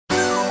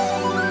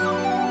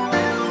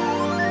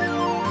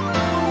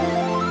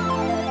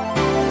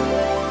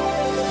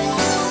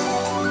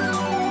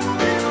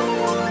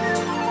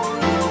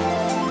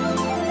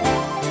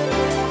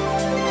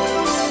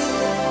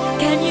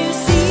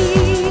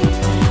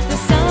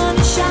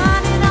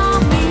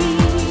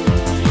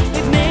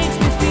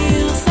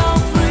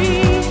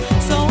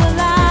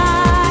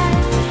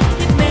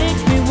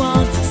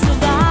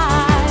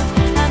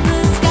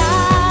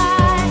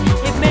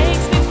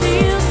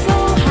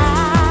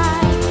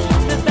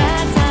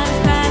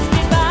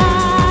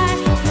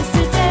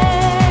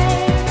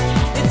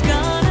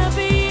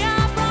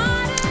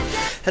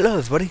Hello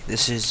everybody,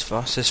 this is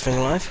Fastest Thing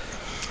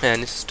Alive.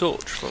 And this is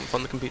Torch from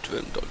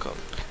FunTheComputerRoom.com.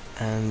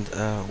 And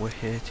we're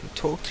here to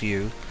talk to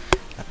you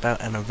about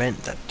an event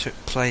that took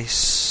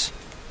place,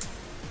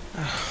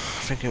 I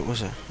think it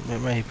was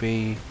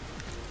maybe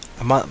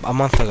a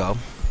month ago.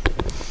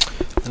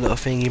 A little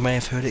thing you may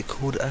have heard it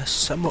called a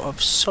Summer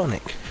of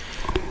Sonic.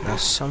 Now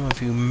some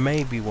of you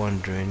may be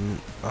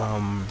wondering,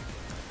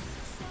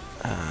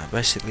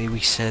 basically we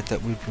said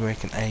that we'd be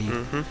making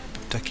a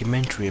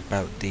documentary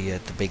about the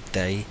big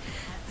day,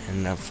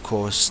 and of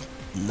course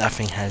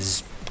nothing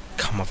has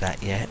come of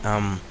that yet.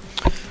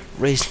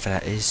 Reason for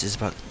that is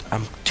about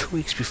 2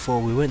 weeks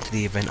before we went to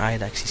the event, I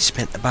had actually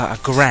spent about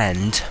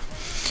 $1,000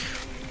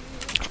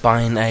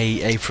 buying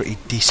a pretty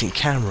decent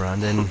camera,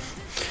 and then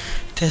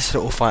tested it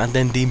all fine. And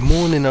then the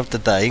morning of the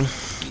day,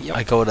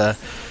 I go to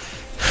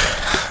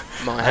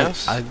my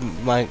house.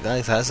 My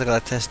house. I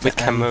got to test with it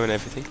camera and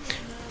everything.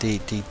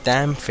 The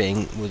damn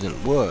thing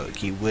wouldn't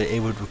work. It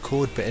would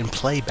record but in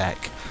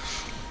playback.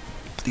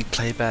 The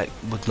playback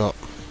would not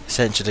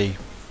essentially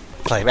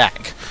play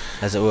back,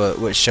 as it were.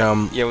 Which yeah,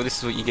 well, this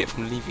is what you get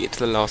from leaving it to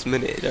the last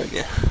minute, don't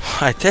you?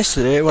 I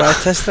tested it when I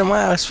tested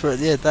my house, but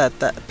yeah,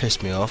 that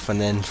pissed me off. And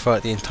then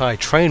throughout the entire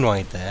train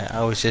ride there,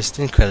 I was just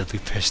incredibly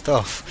pissed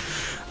off.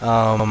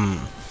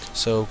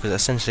 So, because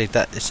essentially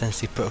that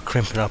put a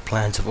crimp in our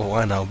plans of, oh,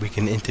 I know, we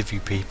can interview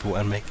people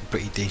and make a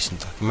pretty decent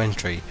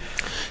documentary.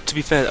 To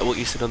be fair, what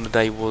you said on the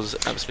day was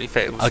absolutely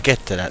fair. I'll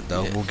get to that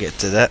though, we'll get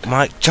to that.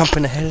 Mike,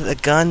 jumping ahead of the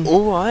gun.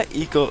 Alright,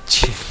 you got...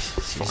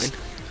 Fine.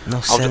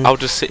 No I'll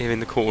just sit here in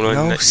the corner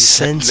and let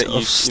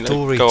you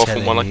storytelling, go off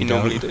on one like you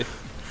normally do.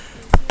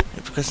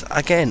 Because,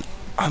 again,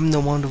 I'm the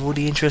one with all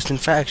the interesting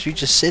facts. You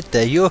just sit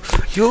there. Your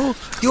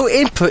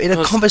input in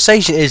a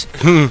conversation is,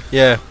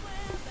 yeah.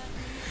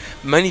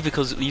 Mainly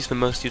because you spend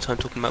most of your time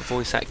talking about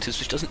voice actors,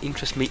 which doesn't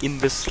interest me in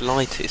the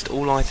slightest.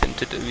 All I tend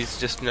to do is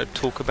just,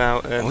 talk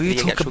about the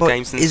actual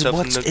games and stuff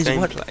and the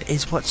gameplay.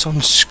 Is what's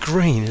on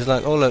screen. It's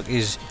like, oh look,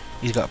 he's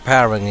got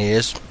power in the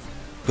ears.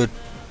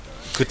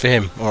 Good for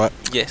him. All right.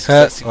 Yes,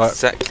 that's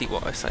exactly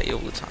what I say all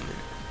the time.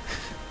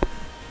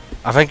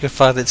 I think you'll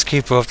find it's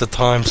keeper of the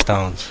time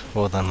stones.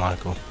 Well done,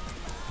 Michael.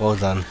 Well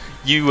done.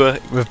 You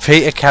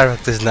repeat a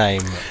character's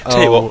name.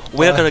 Tell you what,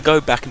 we're going to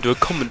go back and do a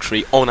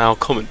commentary on our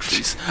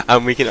commentaries,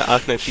 and I can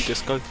actually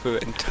just go through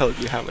it and tell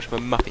you how much of a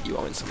muppet you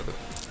are in some of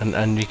them.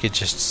 And you could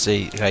just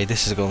see. Okay,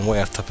 this is going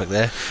way off topic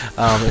there.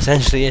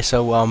 Essentially, yeah.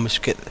 So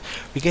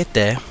we get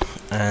there,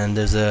 and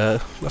there's I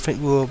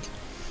think we were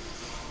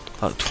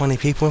about 20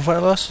 people in front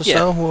of us or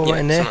so. We were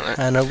right in there, like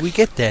and we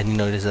get there, and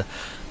there's a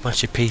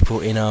bunch of people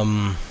in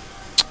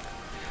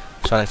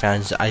Sonic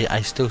fans.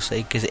 I still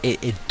say, because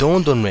it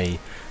dawned on me.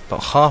 But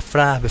half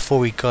an hour before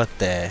we got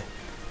there,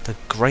 the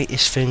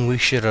greatest thing we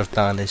should have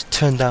done is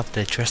turned up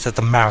there dressed as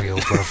the Mario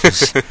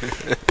Brothers.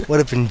 Would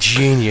have been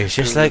genius.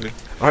 Just like,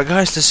 alright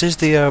guys, this is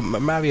the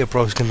Mario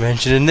Bros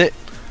convention, isn't it?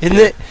 Isn't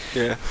it?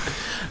 Yeah.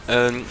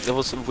 There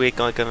was some weird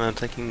guy going around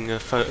taking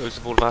photos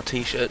of all of our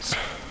t-shirts.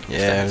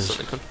 Yeah.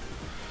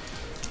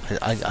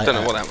 I don't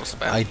know what that was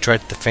about. I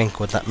dread to think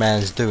what that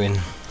man's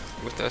doing.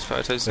 With those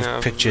photos with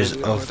now. Pictures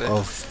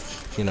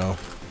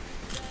of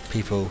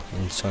people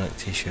in Sonic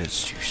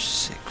t-shirts. You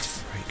sick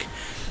freak.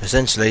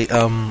 Essentially,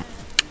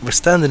 we're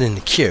standing in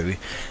the queue,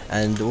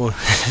 and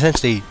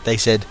essentially they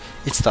said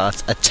it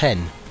starts at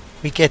 10.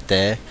 We get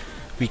there,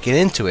 we get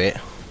into it,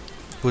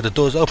 with the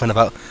doors open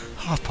about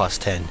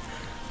 10:30,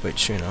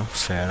 which is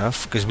fair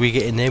enough. Because we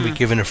get in there, we're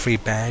given a free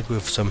bag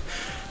with a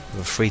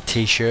free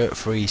t-shirt,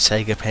 free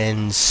Sega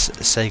pens,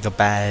 a Sega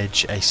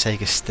badge, a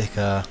Sega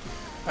sticker.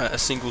 A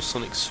single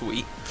Sonic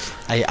suite.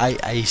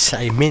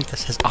 A mint that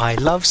says I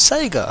love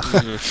Sega.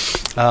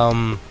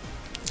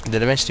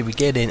 Then eventually we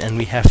get in and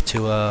we have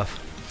to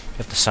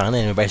sign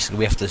in. Basically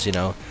we have to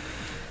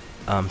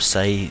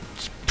say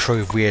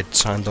prove we had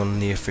signed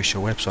on the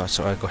official website.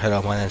 So I go,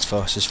 hello, my name's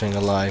Fastest Thing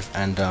Alive,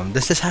 and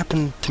this has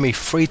happened to me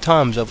 3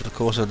 times over the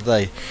course of the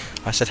day.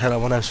 I said, hello,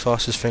 my name's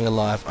Fastest Thing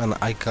Alive, and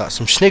I got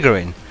some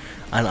sniggering.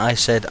 And I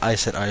said, I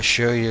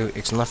assure you,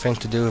 it's nothing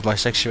to do with my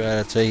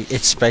sexuality.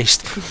 It's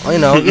based, I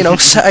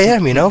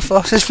am,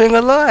 Fastest Thing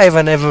Alive.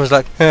 And everyone was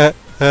like, I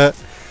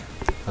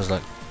was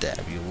like,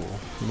 damn you all.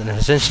 And then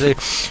essentially,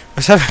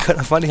 something kind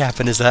of funny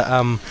happened is that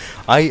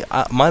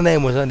my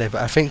name was on there,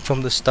 but I think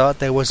from the start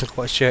they wasn't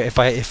quite sure if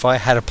I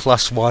had a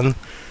 +1.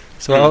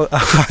 So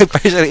I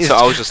basically. So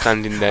I was just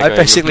standing there. I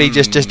basically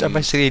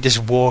just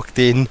walked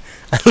in,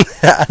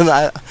 and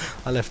I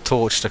left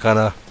Torch to kind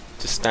of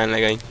just stand there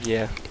going,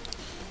 yeah.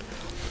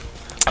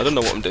 I don't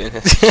know what I'm doing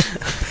here.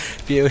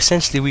 But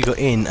essentially we got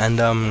in, and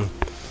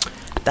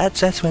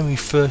that's when we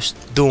first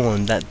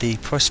dawned that the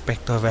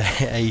prospect of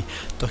a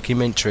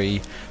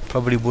documentary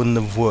probably wouldn't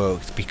have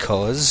worked,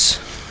 because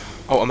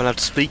I'm allowed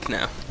to speak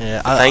now.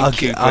 Yeah, I'll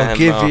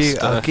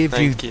give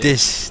you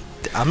this.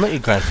 I'm not your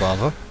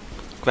grandfather.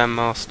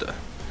 Grandmaster.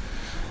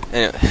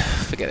 Anyway,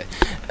 forget it.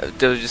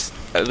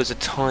 It was a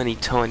tiny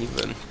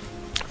room.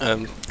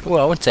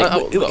 Well, I wouldn't say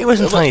it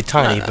wasn't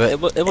tiny, but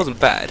it wasn't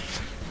bad.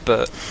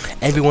 But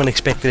everyone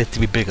expected it to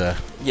be bigger.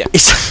 Yeah,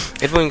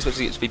 everyone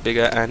expected it to be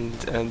bigger, and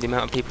the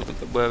amount of people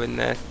that were in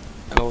there,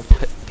 or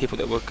people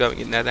that were going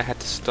in there, they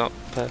had to stop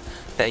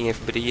letting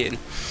everybody in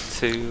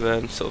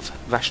to sort of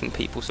ration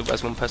people. So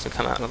as one person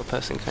came out, another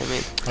person came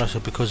in. Also,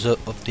 because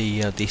of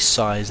the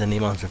size and the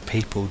amount of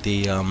people,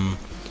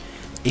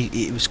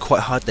 it was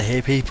quite hard to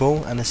hear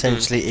people. And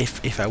essentially,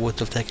 if I would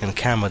have taken a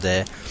camera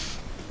there,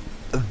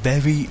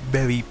 very,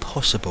 very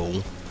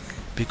possible,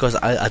 because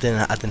I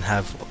don't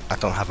have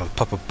a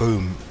proper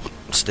boom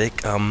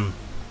stick.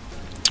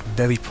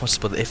 Very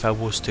possible that if I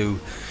was to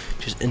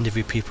just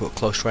interview people at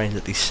close range,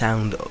 that the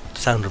sound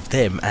of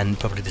them and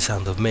probably the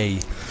sound of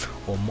me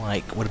or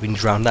Mike would have been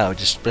drowned out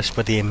just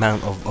by the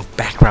amount of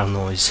background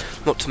noise.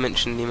 Not to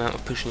mention the amount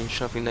of pushing and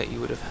shoving that you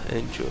would have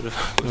endured with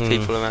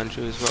people around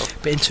you as well.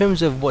 But in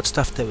terms of what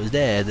stuff that was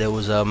there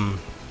was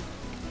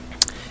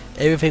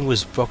everything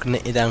was broken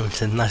down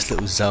into nice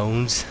little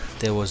zones.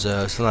 There was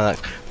something like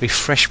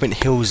Refreshment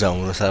Hill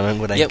Zone or something.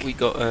 Yeah, we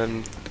got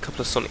a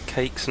couple of Sonic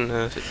cakes and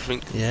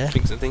drinks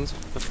and things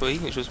for free,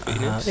 which was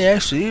pretty nice. Yeah,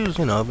 actually, it was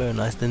very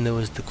nice. Then there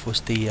was the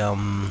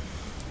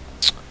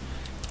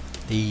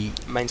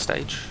main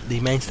stage. The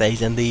main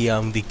stage and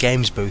the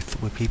games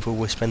booth where people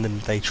were spending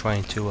the day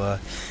trying to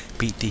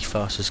beat the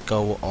fastest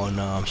goal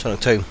on Sonic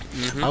 2.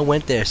 I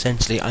went there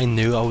essentially. I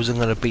knew I wasn't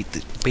gonna beat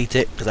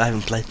it because I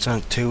haven't played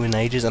Sonic 2 in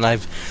ages, and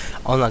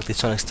on like the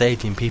Sonic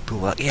Stadium, people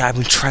were like, "Yeah, I've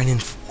been training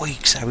for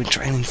weeks. I've been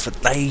training for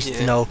days. Yeah.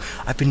 You know,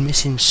 I've been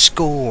missing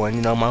school,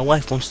 and my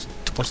wife wants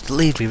to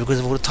leave me because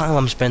of all the time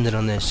I'm spending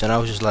on this." And I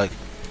was just like,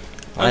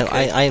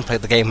 I ain't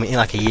played the game in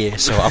like a year,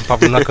 so I'm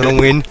probably not gonna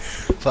win.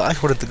 But I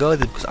wanted to go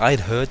there because I'd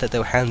heard that they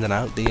were handing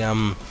out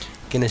the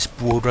Guinness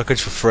World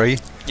Records for free.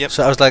 Yep.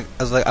 So I was like,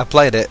 I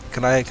played it.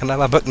 Can I have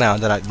my book now?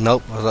 And they're like,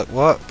 nope. I was like,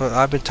 what? But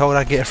I've been told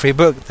I get a free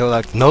book. They were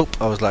like, nope.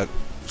 I was like,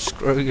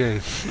 screw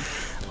you.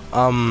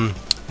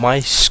 My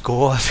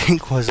score, I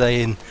think, was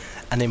an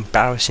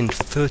embarrassing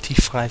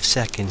 35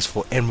 seconds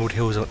for Emerald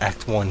Hills on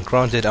Act 1.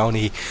 Granted, I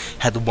only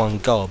had one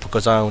goal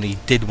because I only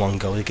did one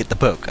goal to get the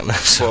book.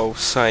 Well,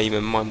 same,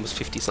 and mine was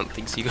 50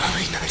 something. So you got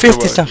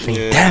 50 something.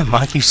 Yeah. Damn,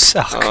 Mike, you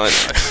suck. Oh,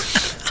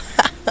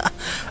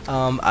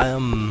 I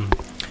know.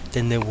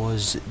 Then there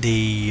was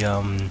the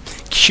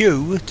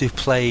queue to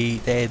play.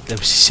 The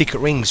secret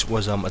rings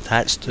was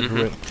attached to the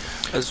ring,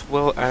 as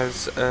well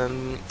as there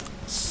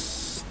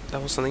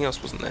was something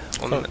else, wasn't there?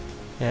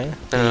 Yeah.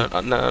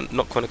 No,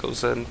 not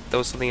Chronicles. There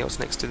was something else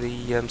next to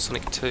the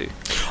Sonic 2.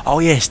 Oh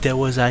yes, there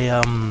was a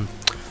I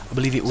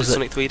believe it was a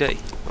Sonic 3D.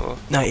 Or?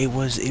 No, it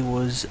was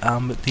I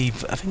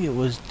think it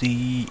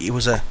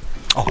was a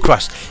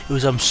Christ, it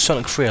was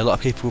Sonic 3. A lot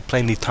of people were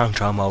playing the time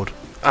trial mode.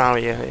 Oh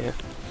yeah.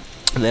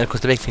 And then of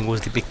course the big thing was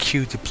the big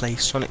queue to play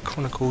Sonic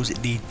Chronicles: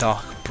 The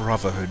Dark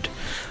Brotherhood.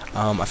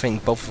 I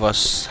think both of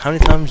us. How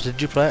many times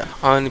did you play it?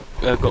 I only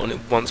got on it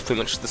once, pretty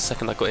much the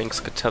second I got in,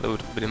 because I could tell there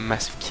would have been a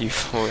massive queue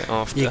for it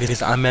after. Yeah,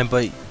 because I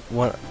remember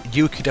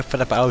you queued up for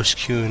that, but I was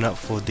queuing up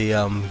for the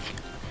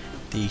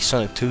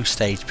Sonic 2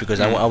 stage because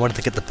I wanted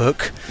to get the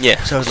book.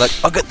 Yeah. So I was like,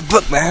 I'll get the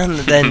book, man.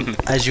 And then,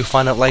 as you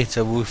find out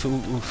later, we'll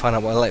find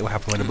out what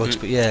happened with the books.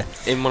 But yeah.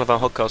 In one of our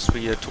podcasts,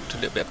 we talked a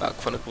little bit about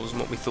Chronicles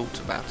and what we thought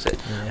about it.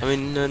 Yeah. I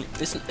mean,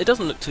 it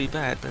doesn't look too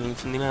bad. I mean,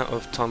 from the amount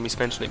of time we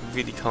spent on it,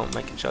 we really can't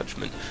make a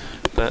judgment.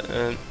 But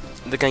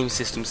the game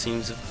system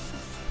seems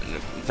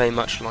very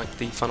much like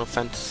the Final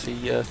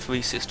Fantasy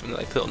 3 system that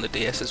they put on the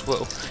DS as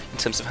well, in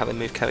terms of how they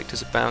move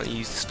characters about. You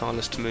use the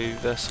stylus to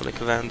move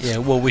Sonic around. Yeah,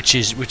 well, which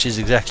is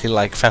exactly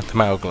like Phantom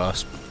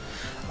Hourglass.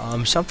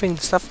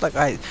 Stuff like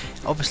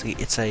obviously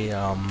it's a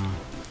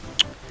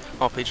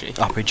RPG.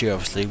 RPG,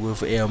 obviously,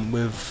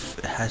 with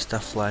has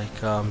stuff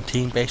like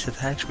team-based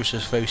attacks, which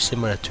is very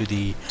similar to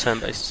the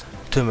turn-based.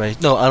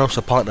 No, and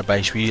also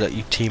partner-based, where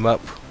you team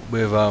up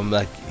with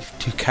like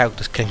two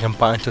characters can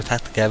combine to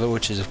attack together,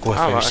 which is of course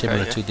very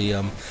similar to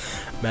the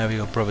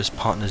Mario Brothers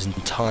Partners in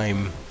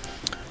Time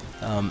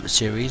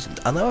series.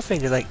 Another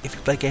thing is, like, if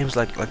you play games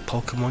like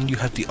Pokemon, you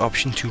have the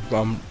option to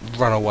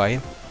run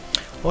away.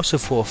 Also,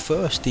 for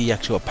first, the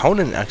actual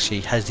opponent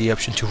actually has the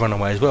option to run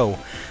away as well.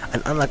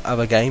 And unlike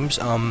other games,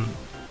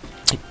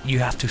 you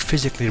have to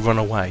physically run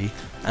away,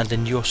 and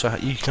then you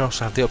can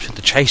also have the option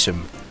to chase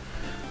them,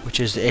 which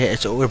is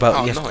it's all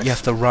about you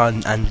have to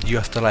run, and you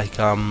have to like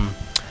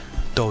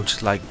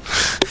dodge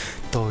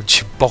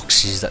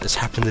boxes that just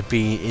happen to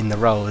be in the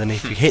road, and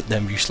if you hit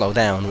them you slow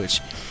down,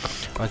 which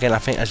again I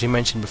think, as you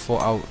mentioned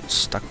before, I was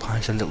stuck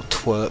behind some little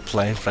twerp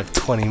playing for like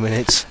 20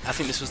 minutes. I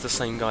think this was the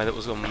same guy that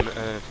was on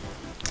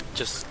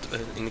just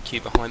in the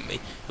queue behind me,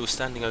 who was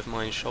standing over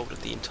my shoulder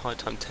the entire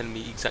time telling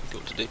me exactly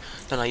what to do.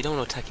 No, you don't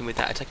want to attack him with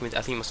that, I think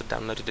he must have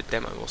downloaded a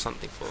demo or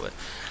something for it.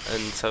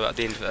 And so at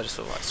the end of it I just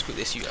thought, right, screw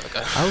this, you gotta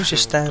go. I was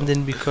just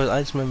standing because I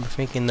just remember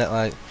thinking that,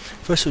 like,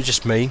 first it was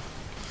just me,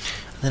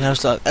 then I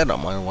was like, I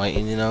don't mind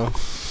waiting,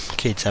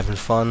 kids having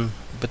fun.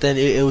 But then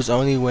it was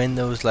only when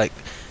there was like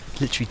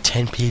literally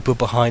 10 people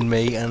behind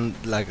me, and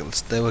like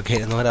they were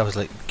getting annoyed. I was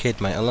like,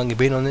 kid, mate, how long you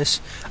been on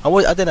this? I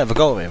didn't have a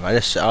go at him. I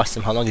just asked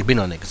him how long he'd been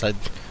on it, because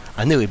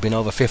I knew he'd been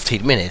over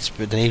 15 minutes.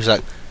 But then he was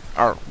like,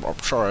 oh, I'm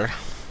sorry.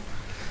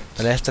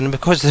 I left, and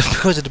because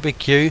of the big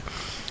queue,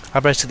 I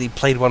basically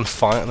played one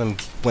fight and then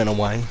went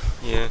away.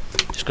 Yeah.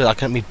 Just because I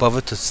couldn't be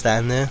bothered to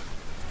stand there.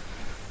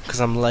 Because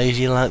I'm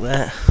lazy like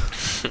that.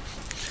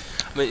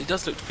 I mean, it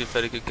does look to be a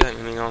fairly good game.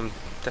 I mean, I'm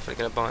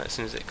definitely going to buy it as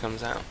soon as it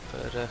comes out.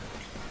 But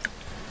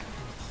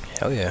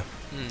hell yeah.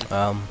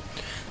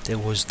 There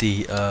was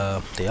the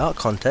art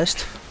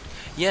contest.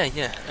 Yeah.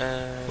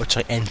 Which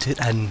I entered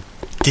and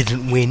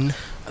didn't win.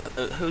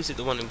 Who was it?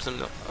 The one who was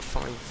only like a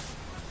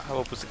 5? How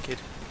old was the kid?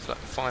 He was like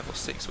 5 or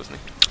 6, wasn't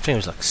he? I think it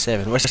was like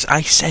 7.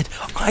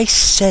 I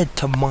said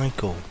to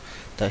Michael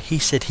that he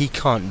said he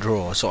can't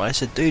draw. So I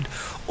said, dude,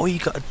 all you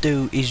gotta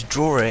do is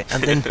draw it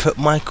and then put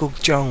Michael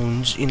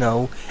Jones,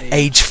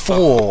 age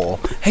 4,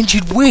 and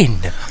you'd win.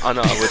 I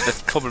know.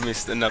 The problem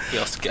is that nobody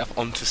else to get up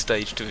onto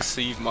stage to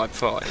receive my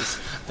prize,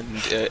 and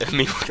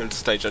me walking onto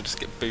stage, I just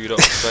get booed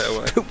off straight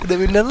away. It would have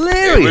been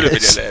hilarious. It would have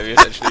been hilarious,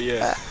 actually.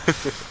 Yeah.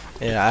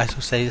 Yeah, I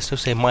still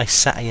say my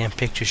SATM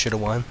picture should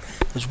have won.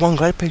 There's one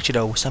great picture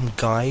though, with some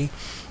guy.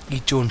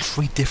 He'd drawn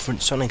 3 different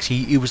Sonics.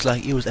 It was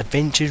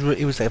Adventures.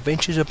 It was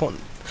Adventures Robotnik,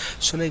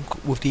 Sonic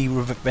with the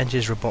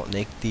Adventures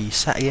Robotnik, the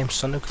SATM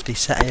Sonic with the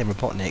SATM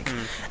Robotnik,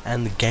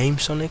 and the Game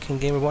Sonic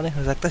and Game Robotnik. I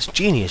was like, that's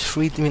genius.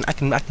 I mean, I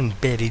can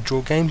barely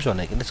draw Game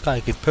Sonic, and this guy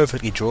could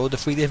perfectly draw the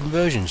 3 different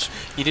versions.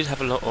 You did have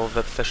a lot of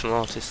professional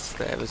artists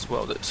there as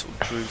well that sort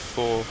of drew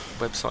for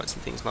websites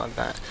and things like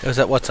that. Was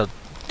that what's a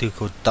dude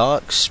called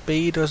Dark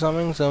Speed or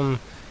something?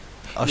 Some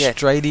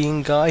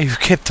Australian guy who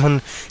kept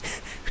on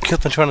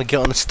trying to get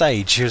on the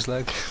stage. He was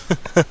like,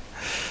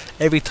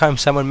 every time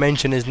someone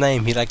mentioned his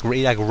name, he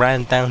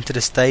ran down to the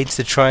stage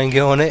to try and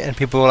get on it, and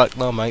people were like,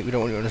 "No, mate, we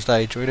don't want you on the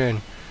stage. What are you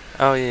doing?"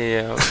 Oh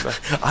yeah.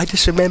 I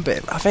just remember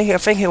it. I think it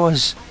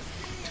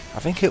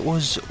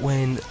was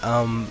when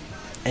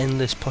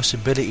Endless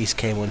Possibilities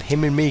came on.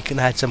 Him and Meek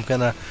had some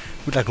kind of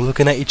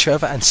looking at each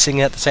other and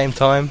singing at the same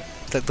time.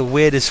 It's like the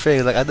weirdest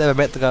thing. Like, I'd never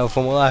met the guy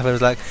before in my life. I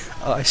was like,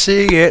 oh, I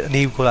see it, and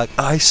he would go like,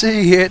 I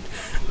see it.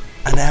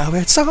 And now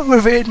it's all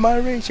within my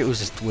reach. It was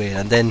just weird.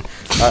 And then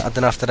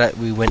after that,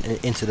 we went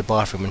into the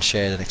bathroom and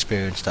shared an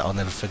experience that I'll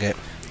never forget.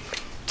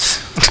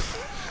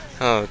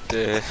 Oh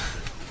dear.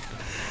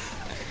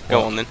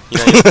 Go on then.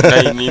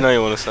 You know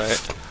you want to say it.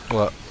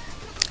 What?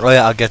 Oh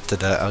yeah, I'll get to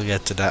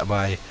that.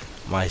 My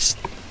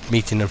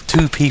meeting of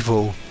 2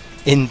 people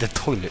in the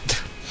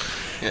toilet.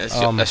 Yeah,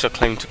 that's your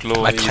claim to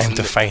glory. My claim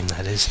to fame,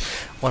 that is.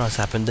 What else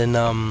happened? Then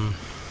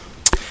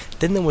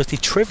there was the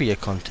trivia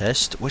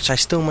contest, which I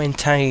still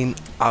maintain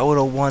I would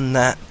have won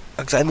that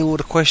because I knew all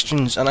the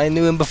questions and I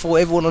knew them before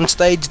everyone on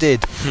stage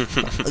did.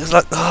 It was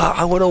like,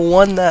 I would have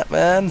won that,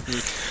 man.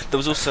 There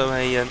was also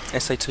a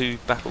SA2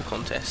 battle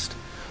contest,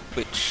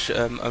 which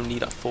only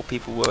 4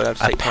 people were allowed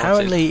to take part in.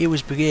 Apparently, it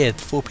was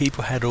weird. 4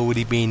 people had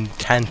already been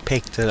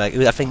handpicked.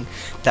 I think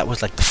that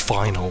was like the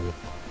final.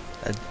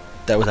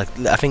 That was like,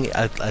 I think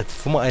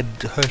from what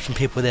I'd heard from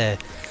people there,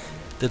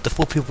 the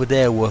 4 people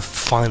there were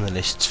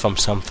finalists from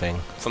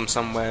something. From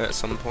somewhere at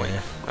some point.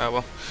 Yeah. Oh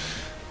well.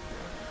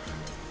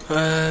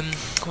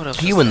 What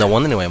else? You wouldn't know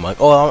one anyway, Mike.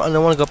 Oh, I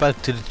want to go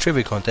back to the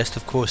trivia contest.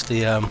 Of course,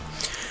 the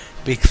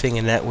big thing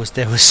in that was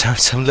there was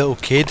some little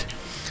kid.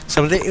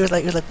 It was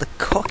like the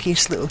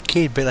cockiest little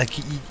kid, but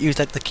he was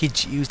like the kid.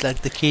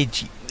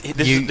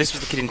 This was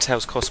the kid in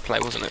Tails cosplay,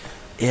 wasn't it?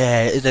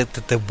 Yeah, it's like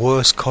the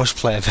worst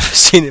cosplay I've ever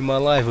seen in my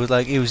life. It was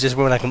like he was just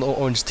wearing like an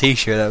orange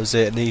T-shirt. That was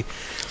it. And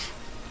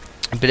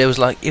but it was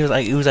like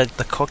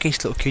the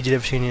cockiest little kid you'd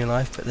ever seen in your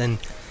life. But then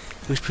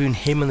it was between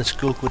him and this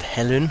girl called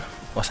Helen.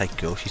 Well, I say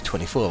girl, she's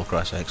 24, for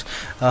Christ's sakes.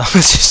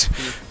 It's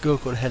this girl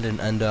called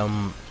Helen, and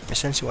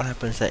essentially what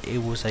happened is that it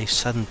was a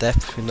sudden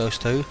death between those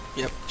 2.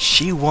 Yep.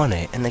 She won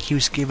it, and he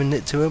was giving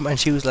it to him, and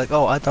she was like,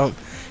 "Oh,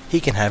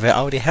 he can have it. I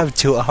already have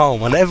 2 at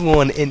home." And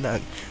everyone in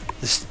the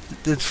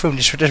room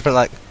just went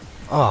like,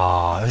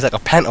 "Oh," it was like a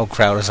panto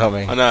crowd or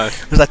something. I know.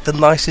 It was like the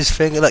nicest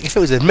thing. Like if it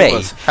was me,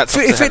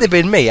 if it had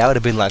been me, I would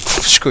have been like,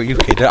 "Screw you,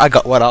 kid. I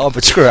got one arm,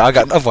 but screw it, I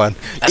got another one."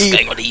 That's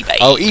going on eBay.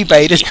 Oh,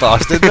 eBay this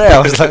bastard there. I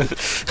was like,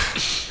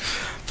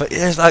 but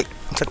yeah, it's like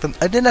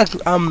I didn't.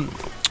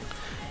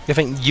 I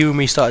think you and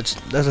me started.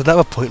 There's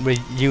another point where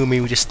you and me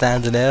were just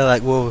standing there,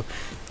 like, well,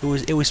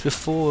 it was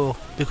before,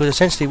 because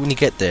essentially when you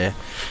get there,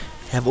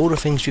 you have all the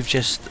things you've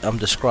just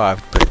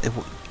described, but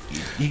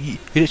you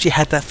literally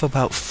had that for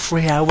about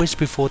 3 hours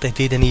before they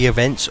did any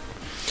events.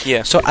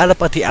 Yeah. So at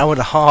about the hour and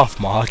a half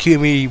mark, you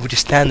and me were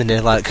just standing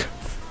there like,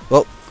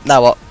 well,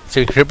 now what? So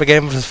we trip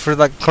again for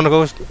like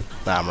Chronicles?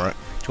 Nah, I'm alright.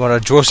 Do you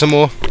want to draw some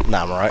more?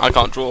 Nah, I'm alright. I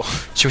can't draw.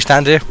 Should we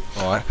stand here?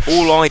 Alright.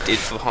 All I did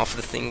for half of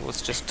the thing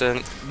was just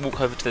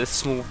walk over to the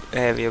small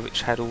area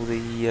which had all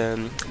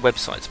the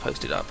websites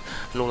posted up,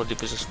 and all I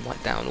did was just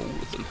write down all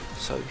of them.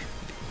 So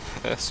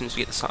as soon as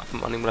we get the site up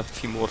and running, we'll have a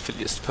few more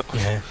affiliates to put on.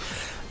 Yeah.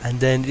 And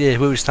then, we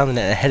were standing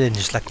there, and Helen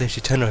just like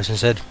literally turned to us and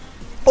said,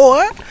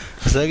 "Alright."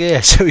 I was like, yeah.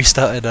 So we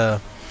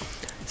started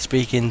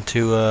speaking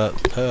to her,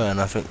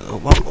 and I think,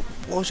 what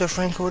was her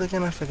friend called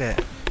again? I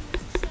forget.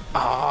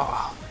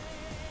 Oh,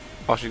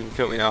 she's gonna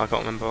kill me now. I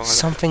can't remember.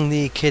 Something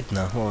the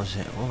Echidna. What was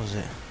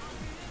it?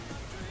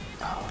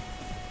 Oh.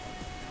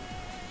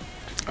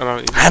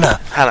 Hannah.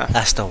 Hannah.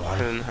 That's the one.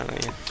 Hannah,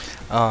 yeah.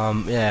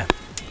 Yeah.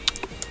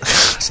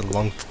 That's a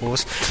long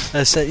pause.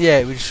 So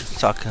yeah, we just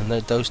talking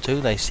those two.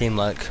 They seem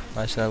like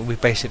nice. We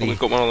basically We've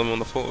got one of them on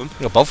the forum.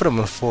 we got both of them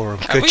on the forum.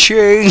 Have Good we?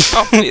 tune.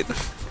 Oh, brilliant.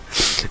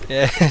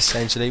 Yeah,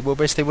 essentially. Well,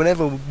 basically,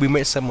 whenever we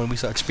met someone we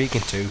started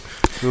speaking to,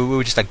 we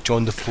would just like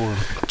join the forum,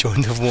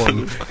 join the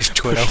forum, just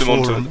join our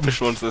forum. Push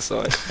them onto the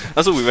side.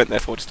 That's all we went there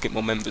for, just to get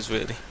more members,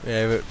 really.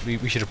 Yeah,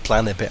 we should have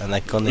planned a bit and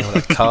like gone there with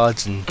like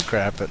cards and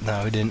crap, but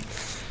no, we didn't.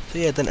 So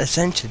yeah, then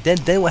essentially,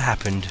 then what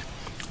happened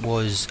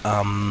was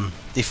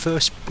the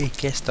first big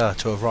guest star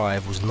to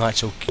arrive was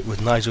Nigel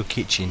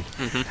Kitchen,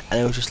 and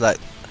it was just like,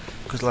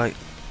 because like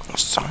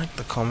Sonic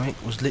the comic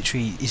was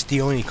literally is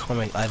the only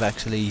comic I've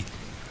actually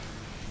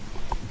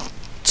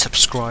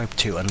subscribed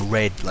to and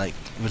read like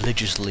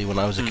religiously when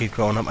I was a kid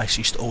growing up. I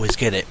used to always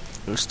get it.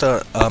 It was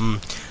then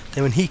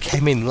when he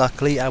came in,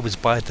 luckily I was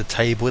by the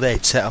table they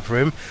had set up for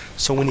him,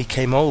 so when he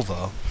came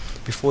over,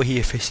 before he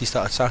officially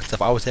started saying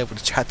stuff, I was able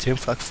to chat to him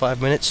for like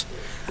 5 minutes.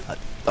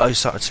 I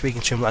started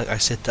speaking to him, like I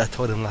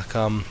told him like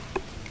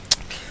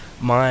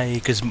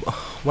because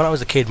when I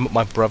was a kid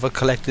my brother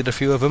collected a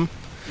few of them.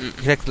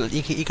 He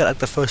got like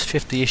the first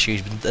 50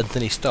 issues, and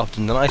then he stopped,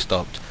 and then I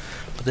stopped.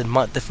 But then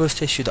the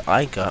first issue that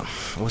I got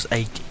was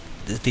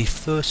the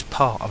first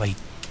part of a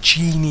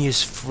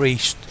genius free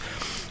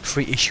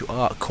issue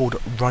arc called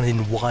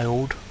Running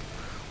Wild,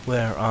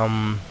 where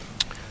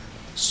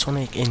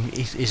Sonic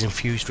is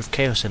infused with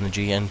chaos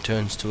energy and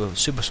turns to a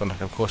Super Sonic.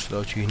 Of course, for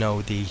those of you who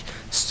know, the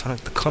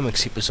Sonic the comic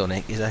Super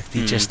Sonic is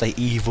actually just a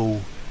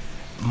evil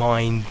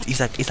mind. He's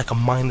like a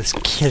mindless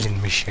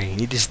killing machine.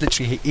 He just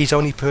literally his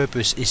only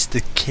purpose is to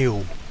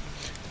kill.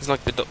 It's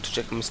like the Dr.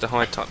 Jekyll and Mr.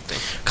 Hyde type thing.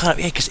 Kind of,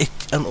 yeah,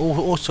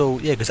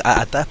 because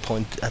at that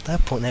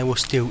point they were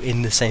still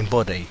in the same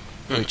body,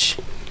 which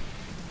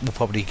we'll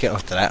probably get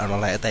onto that on a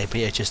later day.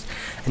 But yeah,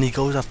 and he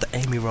goes after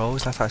Amy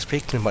Rose, and I started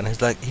speaking to him about it.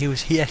 It's like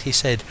he actually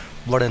said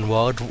Running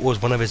Wild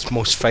was one of his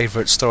most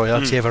favourite story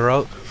arcs he ever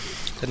wrote.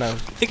 So now,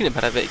 thinking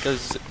about it, it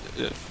goes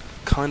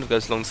kind of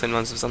goes along the same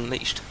lines as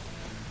Unleashed,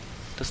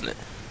 doesn't it?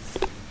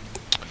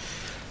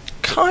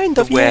 Kind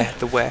of, yeah.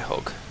 The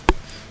werehog.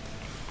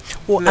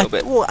 Well,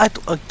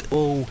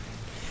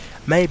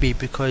 maybe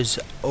because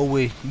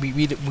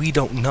we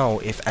don't know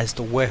if as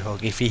the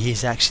werehog if he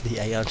is actually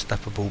a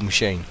unstoppable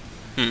machine.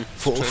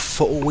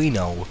 For all we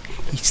know,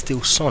 he's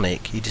still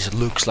Sonic. He just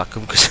looks like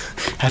him. Cause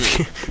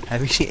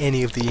have you seen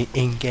any of the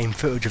in-game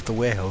footage of the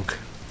werehog?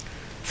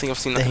 I think I've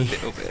seen that a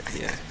little bit.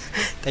 Yeah.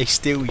 They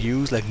still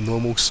use like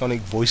normal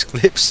Sonic voice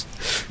clips.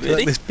 Really?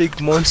 Like this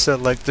big monster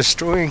like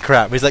destroying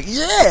crap. He's like,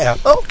 yeah,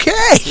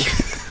 okay.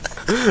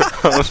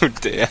 Oh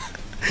dear.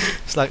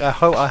 It's like I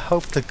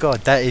hope to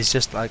God that is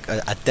just like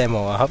a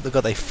demo. I hope to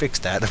God they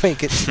fixed that. I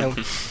think it's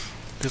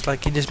because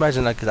like you just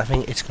imagine like, 'cause I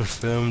think it's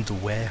confirmed the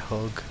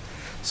werehog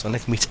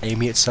Sonic meets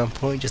Amy at some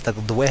point, just like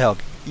the werehog.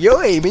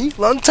 Yo, Amy,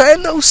 long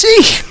time no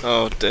see.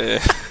 Oh dear.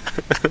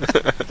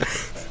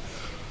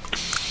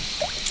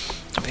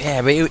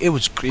 Yeah, but it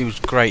was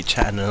great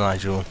chatting to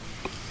Nigel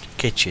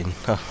Kitchen,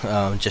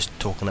 just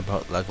talking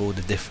about like all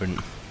the different.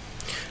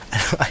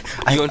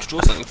 You want to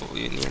draw something for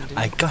you in the end?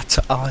 I got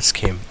to ask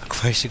him a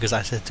question because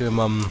I said to him,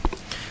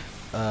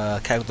 a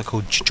character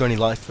called Johnny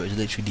Lightfoot is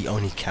literally the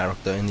only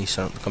character in the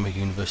Sonic the Comic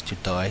universe to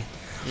die.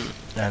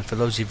 And for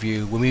those of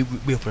you, when we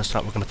open the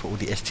site, we're going to put all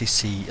the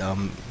STC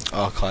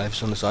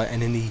archives on the site,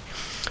 and in the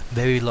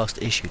very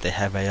last issue, they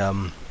have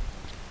a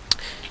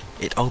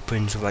it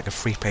opens with like a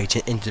 3-page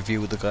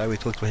interview with the guy. We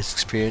talked about his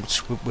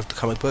experience with the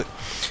comic book,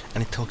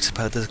 and it talks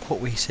about there's a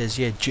quote where he says,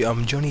 "Yeah,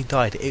 Johnny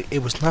died.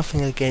 It was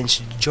nothing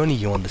against Johnny,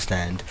 you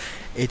understand.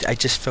 I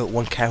just felt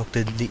one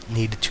character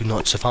needed to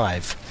not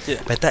survive."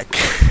 Yeah. But that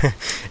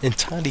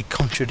entirely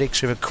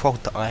contradicts with a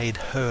quote that I had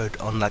heard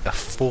on like a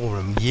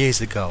forum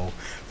years ago,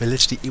 where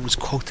literally it was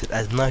quoted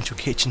as Nigel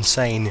Kitchen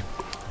saying,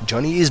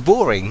 "Johnny is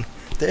boring,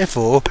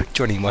 therefore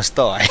Johnny must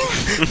die."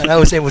 And I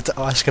was able to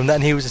ask him that,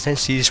 and he was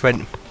essentially just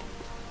went,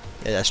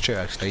 "Yeah, that's true.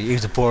 Actually, he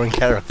was a boring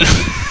character."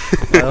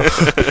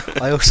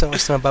 I also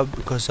asked him about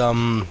because I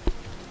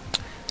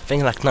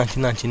think like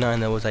 1999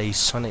 there was a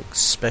Sonic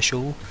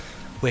special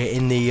where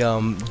in the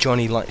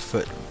Johnny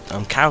Lightfoot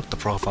character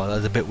profile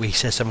there's a bit where he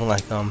says something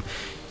like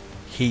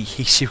he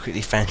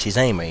secretly fancies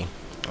Amy,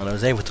 and I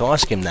was able to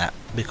ask him that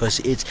because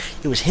it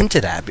was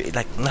hinted at, but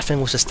like nothing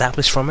was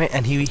established from it,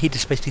 and he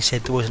just basically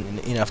said there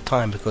wasn't enough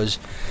time because.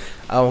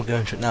 I won't go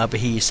into it now, but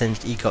he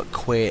got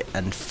quit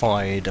and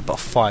fired about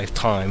 5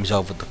 times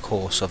over the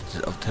course of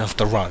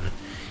the run.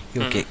 He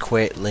would get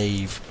quit,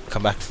 leave,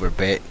 come back for a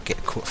bit, get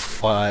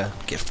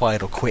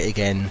fired or quit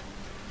again.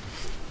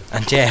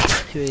 And yeah,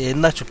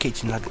 in Natural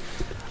Kitchen, like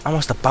I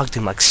must have bugged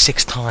him like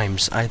 6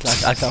 times. I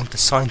got him to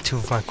sign 2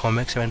 of my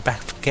comics. I went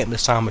back to get him to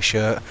sign my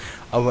shirt.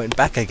 I went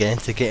back again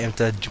to get him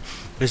to.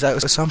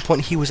 Because at some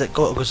point he was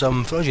because for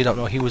those of you who don't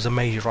know, he was a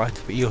major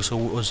writer, but he also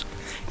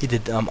he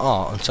did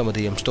art on some of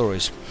the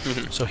stories.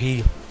 So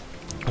he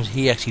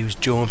actually was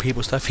drawing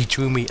people stuff. He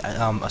drew me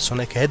a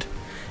Sonic head,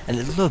 and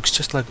it looks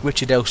just like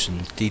Richard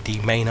Elson, the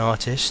main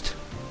artist.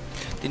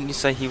 Didn't you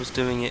say he was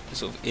doing it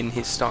sort of in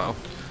his style?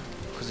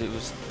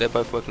 because they're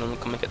both working on the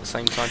comic at the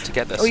same time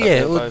together. Oh so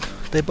yeah,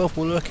 they both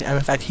were working, and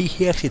in fact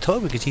he actually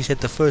told me, because he said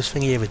the first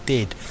thing he ever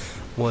did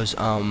was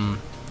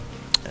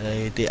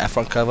the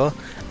front cover,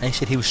 and he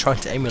said he was trying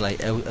to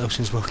emulate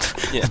Elson's world.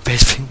 Yeah. The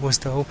best thing was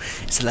though,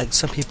 it's like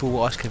some people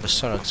were asking for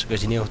Sonic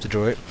because he knew how to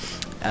draw it,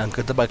 and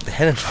got back to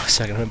Helen for a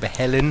second. I remember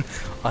Helen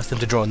asked him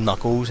to draw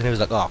Knuckles, and he was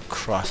like, "Oh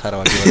Christ, how do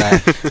I do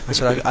that?" And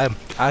so I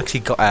actually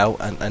got out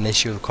and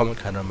issued a comic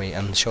card on me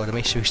and showed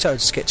him. So we started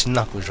sketching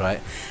Knuckles, right?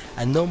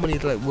 And normally,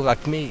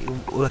 like me,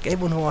 like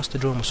everyone who asked to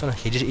draw him Sonic,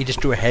 he just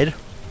drew a head.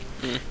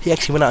 He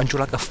actually went out and drew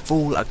like a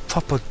full,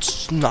 proper,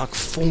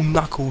 full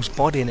Knuckles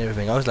body and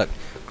everything. I was like,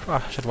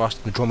 Christ, I should have asked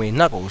him to draw me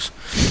Knuckles.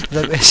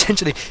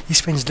 Essentially, he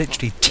spends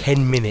literally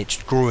 10 minutes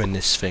drawing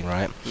this thing,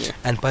 right? Yeah.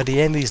 And by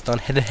the end, he's done.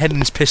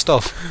 Helen's pissed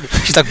off.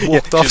 She's like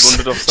walked off. She's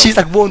wandered off. She's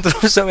like wandered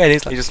off somewhere. And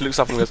he's like, he just looks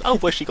up and goes, "Oh,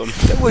 where's she gone?"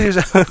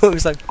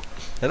 He's like,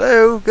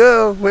 "Hello,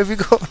 girl, where have you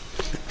gone?"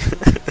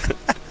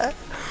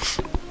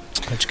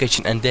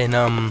 Education, and then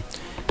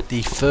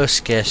the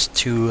first guest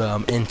to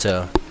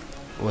enter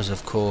was,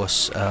 of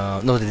course,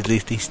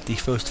 the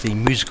first three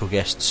musical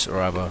guests,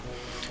 rather,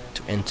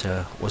 to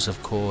enter was,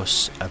 of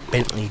course,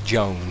 Bentley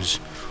Jones,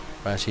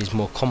 right? He's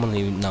more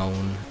commonly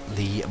known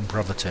the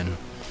Brotherton,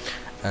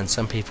 and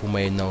some people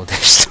may know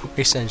this.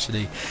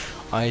 Essentially,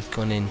 I had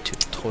gone into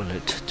the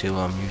toilet to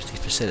use the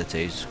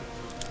facilities.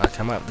 I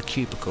come out of the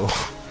cubicle,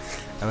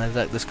 and I was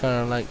like this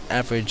kind of like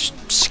average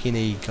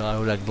skinny guy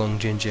with like long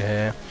ginger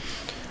hair.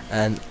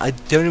 And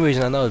the only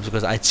reason I know is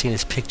because I'd seen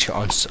his picture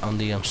on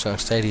the Sonic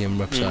Stadium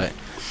website.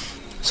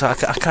 So I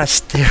kind of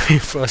stare at him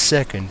for a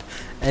second,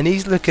 and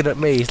he's looking at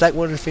me. It's like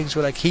one of the things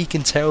where like he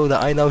can tell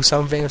that I know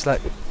something. It's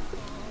like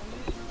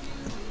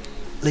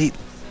Lee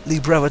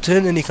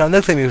Brotherton, and he kind of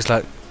looked at me. He was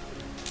like,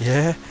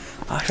 "Yeah."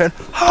 I went,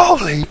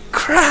 "Holy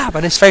crap!"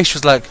 And his face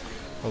was like,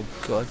 "Oh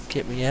God,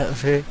 get me out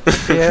of here!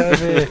 Get me out of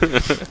here!"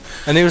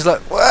 And he was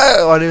like,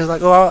 "Whoa!" And he was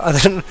like, "Oh," and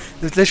then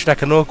there's literally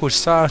like an awkward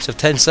silence of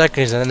 10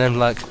 seconds, and then I'm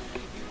like,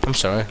 "I'm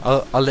sorry,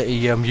 I'll let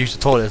you use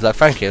the toilet." It's like,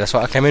 "Thank you, that's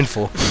what I came in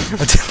for."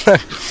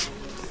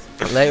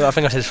 Later, I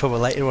think I said this probably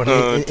later on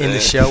in the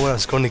show when I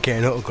was going to get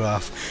an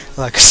autograph.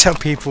 Like some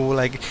people were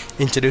like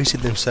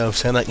introducing themselves,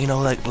 saying like,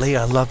 like, "Lee,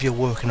 I love your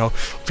work.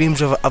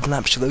 Dreams of an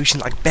Absolution,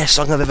 like best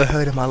song I've ever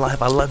heard in my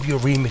life. I love your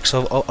remix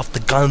of the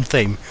Gun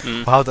theme."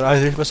 How did I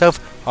introduce myself?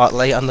 Alright,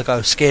 Lee, I'm the guy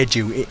who scared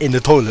you in the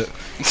toilet.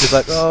 He's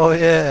like, "Oh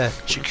yeah,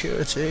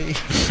 security."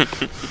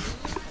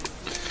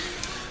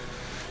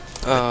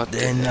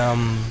 Then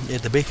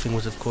the big thing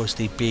was, of course,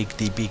 the big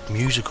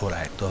musical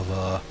act of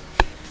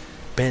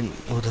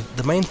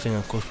the main thing,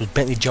 of course, was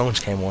Bentley Jones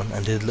came on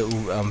and did a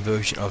little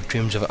version of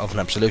Dreams of an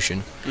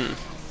Absolution.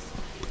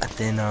 And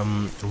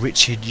then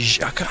Richard,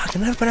 I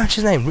can never pronounce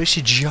his name.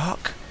 Richard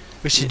Jacques?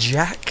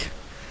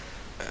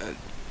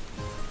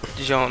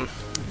 Jean,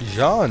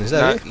 is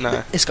that it?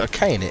 No. It's got a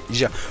K in it.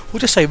 We'll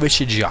just say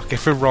Richard Jacques.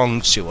 If we're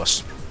wrong, sue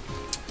us.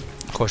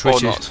 Of course,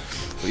 Richard. Or not.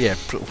 Yeah,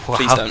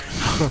 please don't.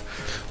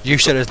 You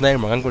said his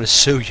name wrong, I'm going to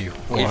sue you.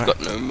 We've got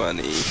no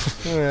money.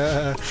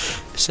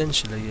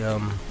 Essentially,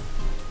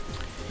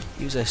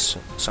 he was a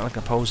Sonic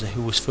composer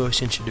who was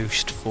first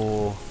introduced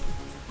for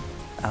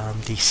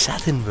the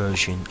Saturn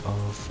version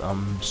of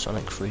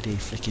Sonic 3D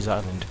Flicky's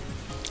Island,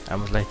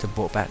 and was later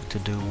brought back to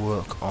do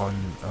work on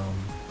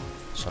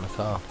Sonic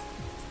R.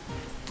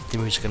 The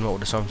music and all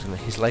the songs, and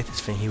his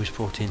latest thing, he was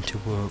brought in to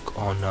work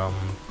on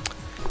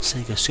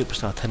Sega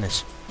Superstar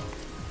Tennis.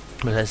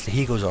 But actually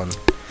he goes on,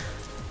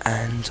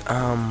 and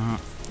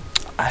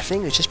I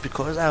think it's just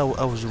because I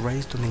was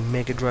raised on the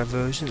Mega Drive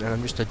version, and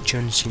I'm just a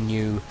Johnson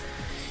New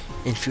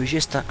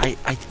enthusiast, that I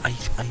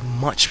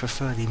much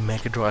prefer the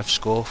Mega Drive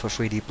score for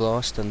 3D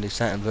Blast than the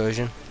Saturn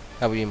version.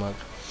 How about you, Mike?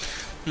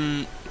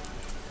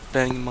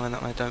 Bearing in mind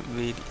that I haven't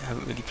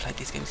really played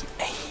these games in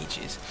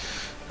ages,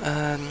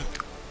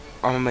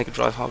 I'm a Mega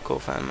Drive hardcore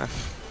fan, man.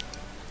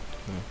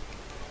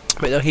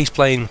 But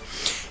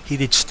he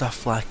did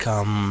stuff like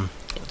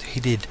he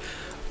did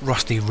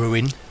Rusty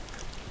Ruin,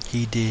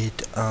 he did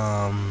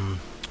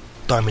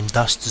Diamond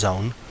Dust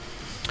Zone,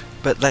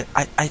 but like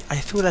I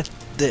feel like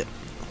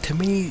to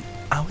me,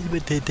 I was a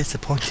bit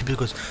disappointed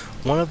because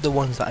one of the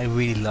ones that I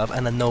really love,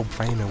 and a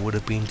no-brainer, would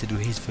have been to do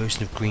his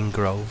version of Green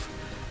Grove,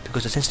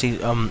 because essentially,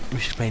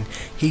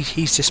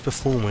 he's just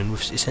performing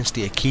with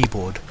essentially a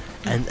keyboard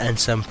and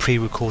some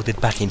pre-recorded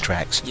backing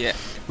tracks. Yeah.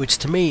 Which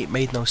to me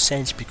made no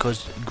sense,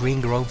 because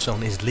Green Grove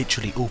Zone is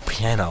literally all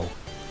piano.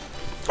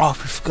 Oh,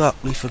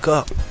 we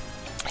forgot.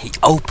 He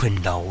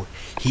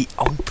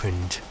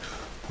opened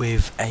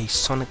with a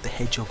Sonic the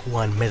Hedgehog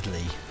 1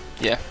 medley.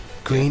 Yeah.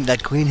 Green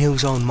Hill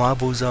Zone,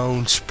 Marble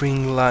Zone,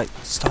 Spring Light,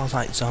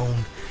 Starlight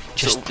Zone.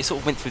 It sort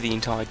of went through the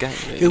entire game.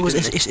 Really, it was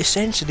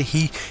essentially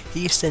he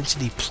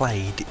essentially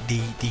played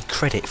the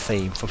credit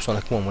theme from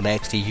Sonic 1 when they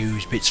actually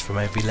used bits from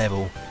every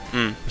level,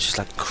 which is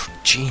like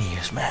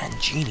genius, man,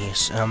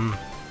 genius.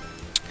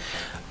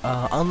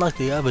 Unlike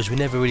the others, we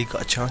never really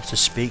got a chance to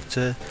speak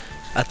to.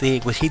 He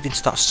didn't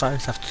start signing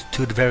stuff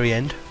to the very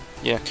end.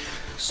 Yeah.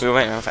 was. We were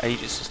waiting around for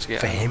ages just to get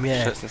For him,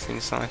 yeah. shirts and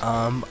things signed.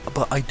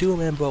 But I do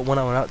remember when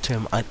I went out to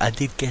him, I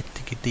did get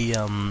to get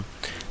the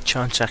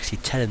chance to actually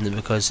tell him that,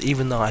 because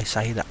even though I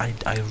say that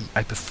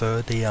I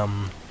prefer the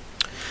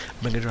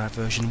Mega Drive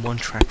version, one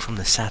track from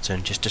the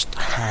Saturn just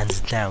hands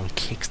down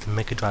kicks the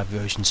Mega Drive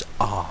version's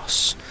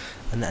arse,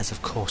 and that is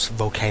of course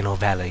Volcano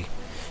Valley.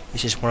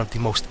 It's just one of the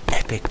most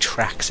epic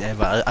tracks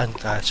ever.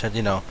 I said,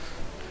 you know,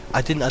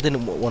 I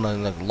didn't want to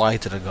like, lie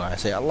to the guy. I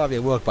said, I love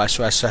your work, but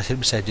I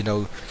said, you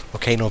know,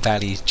 Volcano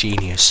Valley is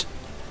genius.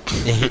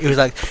 he was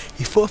like,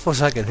 he thought for a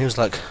second, he was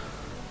like,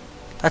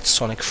 that's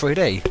Sonic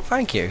 3D,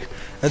 thank you.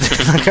 And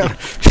then I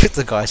shook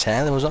the guy's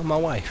hand and was on my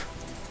way.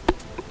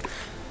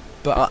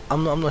 But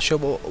I'm not sure.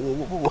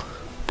 What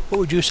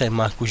would you say,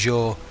 Mike, was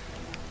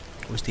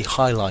the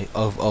highlight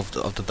of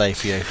the day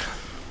for you?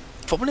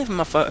 Probably even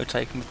my photo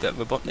taken with that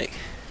Robotnik.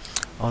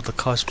 Oh, the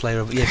cosplay.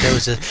 Yeah,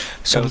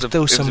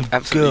 there was some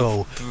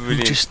girl who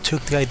just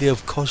took the idea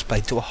of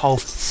cosplay to a whole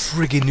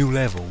friggin' new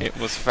level. It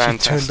was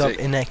fantastic. She turned up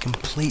in a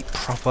complete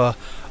proper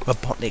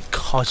Robotnik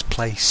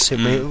cosplay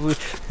suit.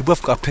 We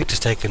both got pictures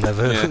taken of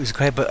her. Yeah. It was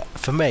great, but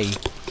for me,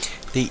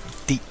 the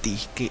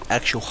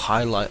actual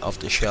highlight of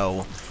the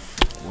show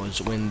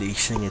was when the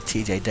singer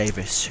TJ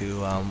Davis,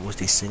 who was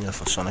the singer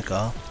for Sonic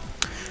R,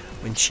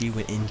 when she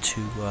went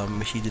into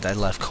she did a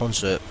live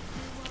concert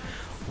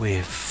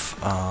with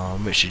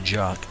Richard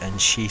Jark,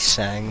 and she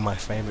sang my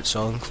favourite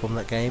song from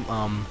that game,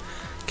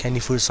 Can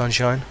You Feel the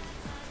Sunshine?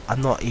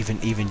 I'm not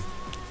even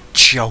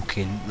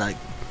joking. Like,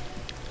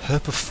 her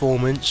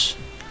performance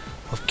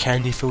of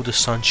Can You Feel the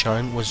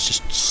Sunshine was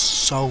just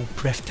so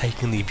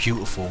breathtakingly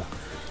beautiful.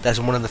 That's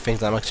one of the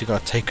things that I'm actually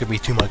going to take with me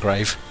to my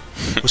grave.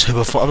 Was her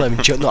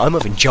performance. I'm not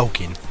even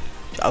joking.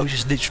 I was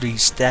just literally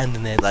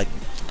standing there like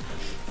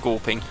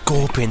gawping.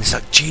 It's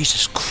like,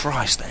 Jesus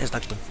Christ, that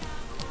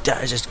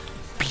is just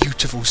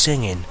beautiful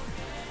singing.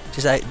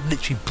 Just like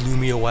literally blew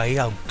me away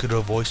how good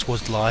her voice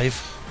was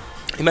live.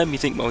 It made me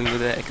think while we were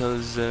there,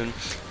 because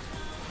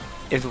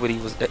everybody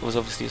was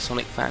obviously a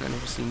Sonic fan and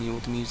obviously knew all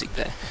the music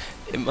there.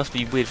 It must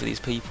be weird for these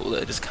people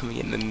that are just coming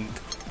in and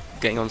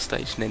getting on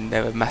stage, and then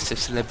they're a massive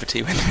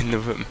celebrity when they're in the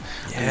room.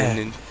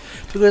 Yeah.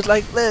 Because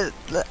like,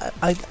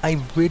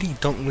 I really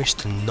don't wish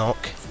to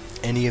knock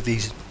any of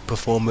these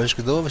performers,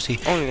 because they're obviously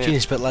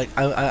genius. But like,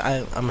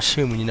 I'm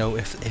assuming, you know,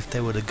 if they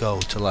were to go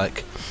to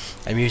like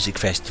a music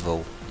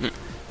festival,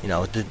 you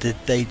know,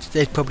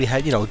 they'd probably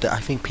have, you know, I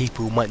think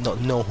people might not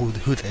know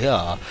who they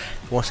are.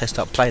 Once they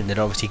start playing, they'd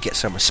obviously get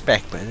some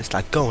respect. But it's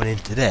like going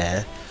into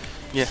there.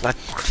 Yeah,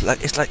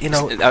 it's like you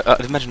know.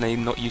 I'd imagine they're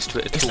not used to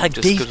it at all. It's like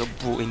just because they're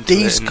brought into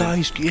these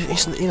guys.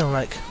 You know,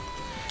 like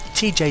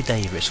TJ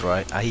Davis,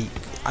 right? I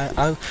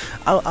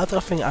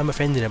don't think I'm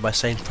offending him by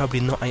saying probably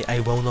not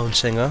a well-known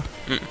singer.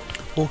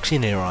 Walks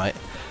in here, right?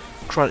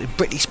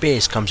 Britney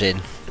Spears comes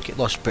in. Get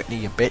lost,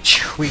 Britney, you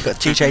bitch. We got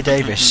TJ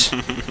Davis.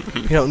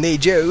 We don't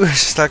need you.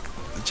 It's like,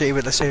 gee,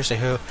 but seriously,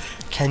 who?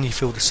 Can You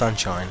Feel the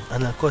Sunshine?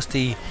 And of course,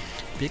 the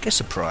biggest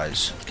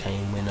surprise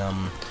came when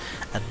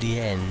at the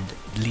end,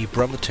 Lee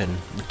Brotherton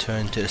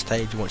returned to the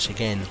stage once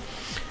again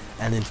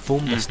and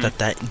informed us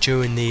that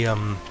during the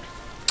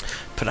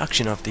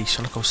production of the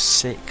Sonic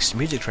 06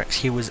 music tracks,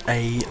 he was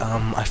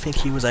I think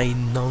he was a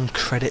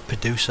non-credit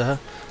producer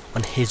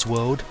on His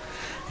World,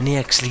 and he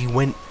actually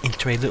went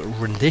into a little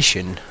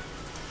rendition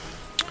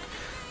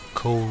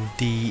called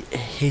the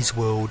His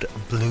World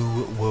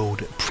Blue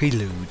World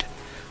Prelude,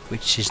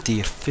 which is the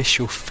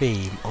official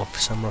theme of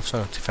Summer of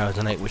Sonic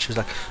 2008, which was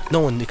like, no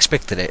one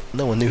expected it,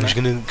 no one knew he was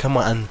going to come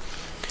out, and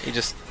he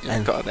just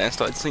got out there and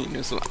started singing. It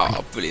was like,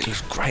 oh, brilliant. It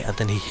was great, and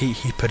then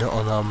he put it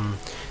on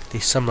the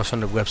Summer of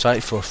Sonic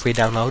website for a free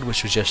download,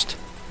 which was just,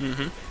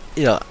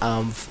 you know,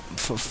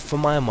 for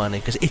my money,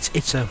 because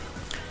it's a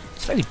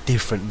very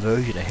different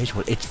version of His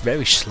World. It's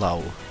very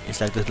slow. It's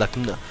like there's like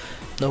no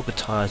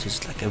guitars.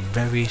 It's like a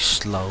very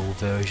slow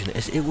version.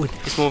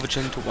 It's more of a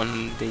gentle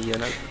one.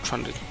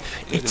 Trying to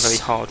do the very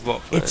hard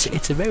rock version.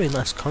 It's a very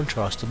nice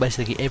contrast to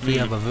basically every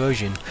other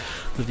version,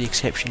 with the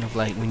exception of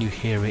like when you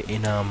hear it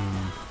in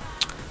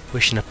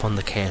Wishing Upon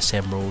the Chaos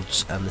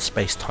Emeralds and the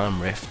Space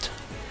Time Rift.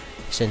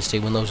 Essentially,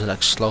 when those are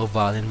like slow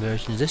violin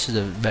versions, this is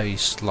a very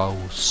slow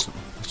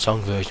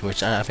song version,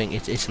 which I think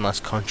it's a nice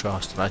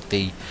contrast to like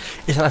the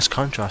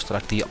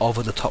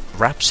over the top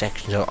rap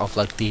section of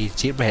like the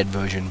Zebrahead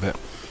version. But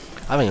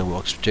I think it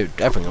works. I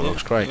think it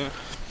works great. Yeah.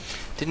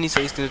 Didn't he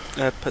say he's going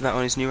to put that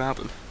on his new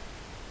album?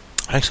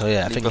 I think so.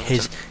 Yeah, I think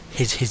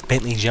his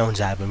Bentley Jones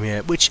album.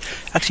 Yeah, which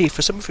actually,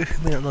 for some of you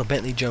who may not know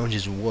Bentley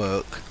Jones's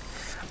work,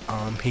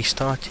 he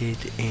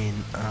started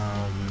in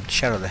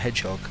Shadow the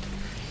Hedgehog,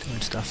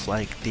 doing stuff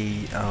like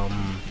the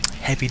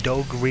Heavy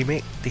Dog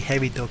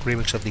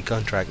remix of the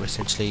gun track,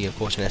 essentially, of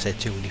course, in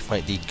SA2 when you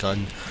fight the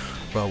gun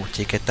roll, which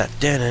you get that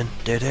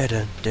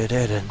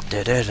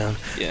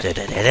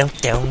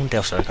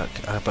sorry,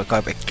 I got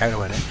a bit carried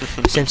away there.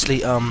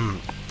 Essentially,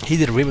 he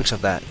did a remix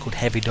of that called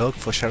Heavy Dog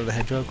for Shadow the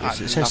Hedgehog.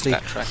 Essentially,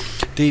 that track.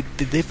 The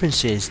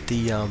difference is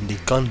the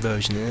gun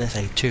version in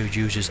SA2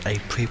 uses a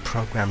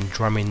pre-programmed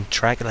drumming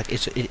track. Like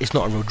it's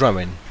not a real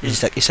drumming.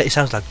 It's like it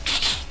sounds like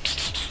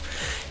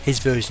his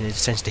version is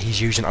essentially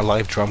he's using a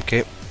live drum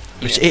kit,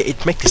 which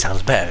it makes it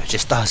sound better. It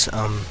just does.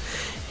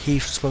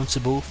 He's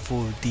responsible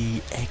for the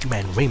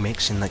Eggman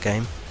remix in that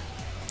game,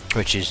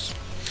 which is.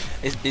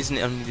 Isn't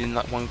it only in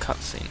like one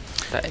cutscene?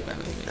 That Eggman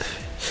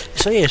remix.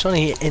 So yeah, it's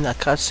only in that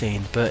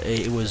cutscene, but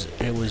it was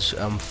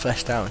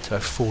fleshed out into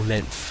a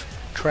full-length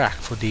track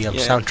for the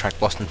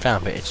soundtrack Lost and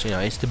Found. But it's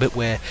it's the bit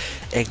where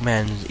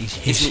Eggman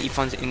he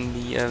finds it in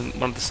the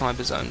one of the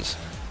cyber zones.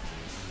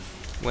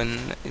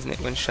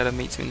 When Shadow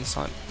meets him in the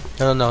cyber?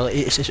 No.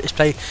 It's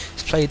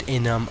played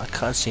in a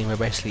cutscene where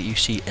basically you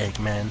see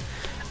Eggman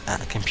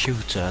at a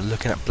computer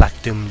looking at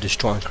Black Doom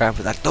destroying crap.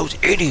 Like, those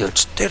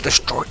idiots, they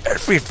destroy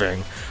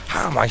everything.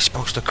 How am I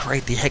supposed to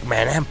create the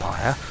Eggman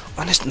Empire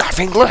when there's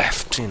nothing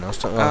left? Something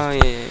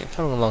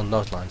along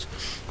those lines.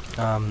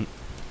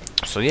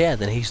 So yeah,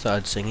 then he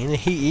started singing.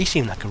 He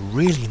seemed like a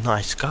really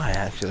nice guy,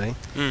 actually.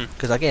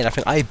 Because again, I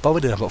think I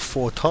bothered him about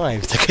 4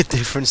 times to get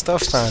different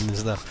stuff signed and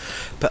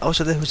stuff. But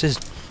also there was this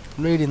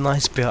really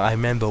nice bit I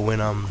remember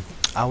when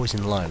I was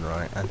in line,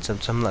 right, and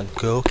some like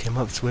girl came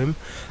up to him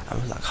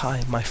and was like,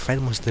 "Hi, my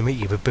friend wants to meet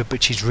you,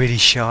 but she's really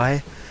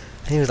shy."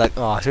 And he was like,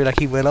 "Oh," so like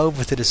he went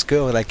over to this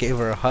girl and like gave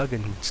her a hug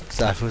and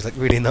stuff. It was like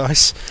really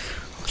nice.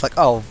 I was like,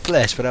 "Oh,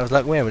 bless," but I was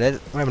like, wait a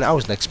minute, I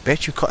was next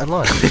bitch, you cut in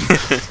line."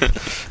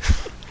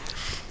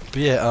 But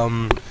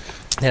yeah,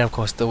 then of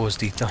course there was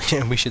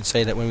and we should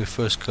say that when we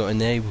first got in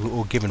there, we were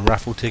all given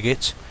raffle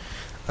tickets.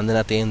 And then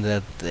at the end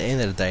of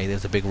the day, there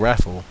was a big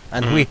raffle,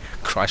 and we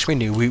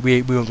knew we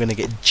weren't going to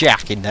get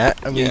jack in that.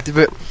 I mean,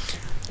 but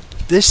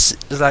this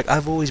is like,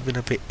 I've always been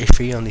a bit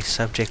iffy on the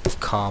subject of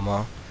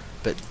karma,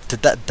 but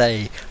that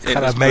day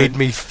kind of made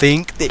me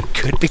think that it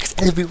could, because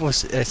everyone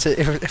was. If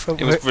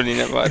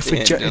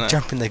we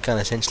jumping the gun,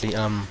 essentially,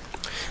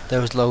 there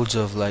was loads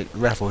of like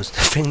raffles. The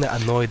thing that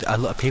annoyed a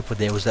lot of people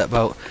there was that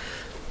about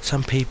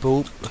some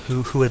people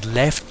who had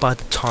left by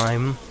the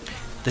time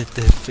the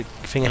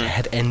thing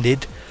had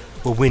ended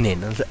were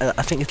winning, and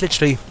I think it's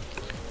literally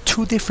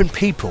 2 different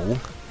people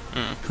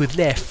who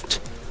left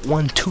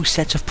won 2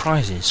 sets of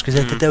prizes, because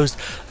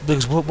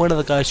because one of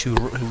the guys who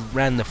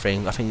ran the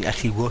thing, I think,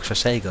 actually works for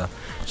Sega,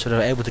 so they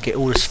were able to get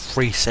all this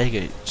free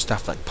Sega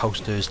stuff like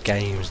posters,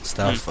 games and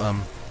stuff.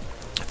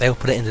 They all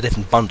put it into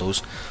different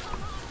bundles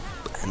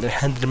and they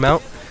handed them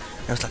out.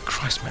 And I was like,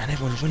 Christ, man,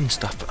 everyone's winning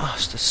stuff but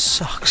us. This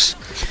sucks.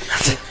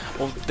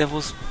 Well,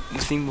 the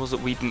thing was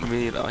that we didn't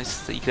realise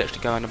that you could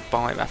actually go in and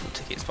buy raffle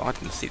tickets, but I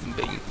didn't see them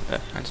being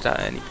handed out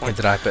at any point.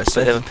 But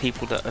there were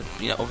people that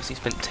obviously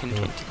spent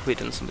 10-20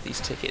 quid on some of these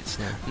tickets,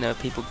 and there were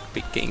people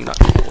getting like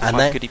 4 or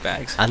 5 goodie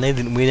bags. And they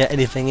didn't win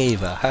anything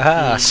either.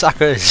 Haha,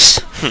 suckers!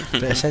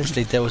 But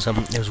essentially there was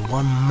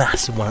one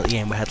massive one at the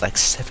end where it had like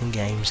 7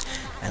 games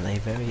and a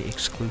very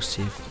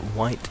exclusive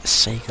white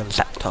Sega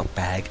laptop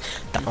bag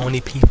that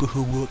only people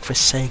who work for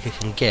Sega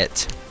can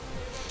get.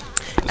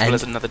 As well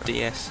as another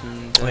DS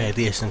and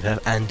DS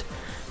and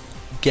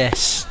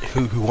guess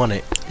who won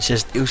it?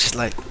 It was just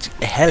like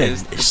Helen.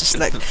 It's just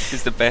like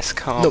it's the best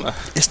karma. No,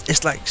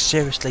 it's like,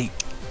 seriously,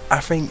 I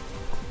think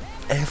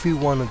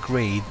everyone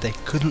agreed they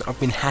couldn't have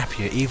been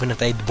happier even if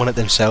they'd won it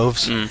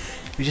themselves. You're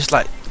just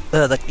like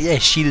yeah,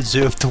 she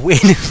deserved to win.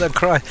 It was like,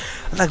 cry.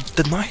 Like,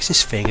 the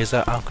nicest thing is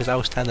that because I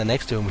was standing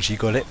next to her when she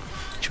got it,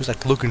 she was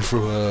like looking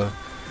through her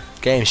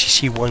game.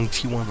 She won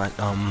like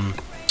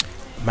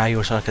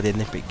Mario Sonic at the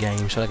Olympic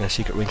Games, so like a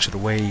Secret Rings of the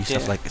Way,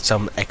 stuff like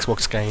some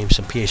Xbox games,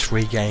 some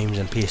PS3 games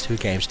and PS2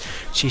 games.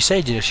 She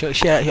said,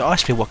 she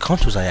asked me what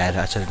consoles I had.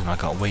 I said, I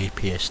got Wii,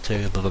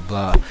 PS2, blah blah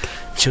blah.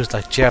 She was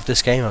like, do you have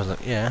this game? I was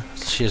like, yeah.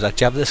 She was like,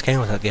 do you have this game?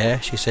 I was like, yeah.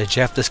 She said, do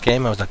you have this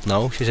game? I was like,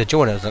 no. She said, do you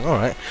want it? I was like,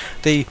 alright.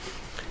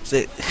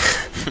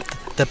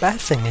 The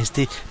bad thing is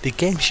the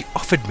game she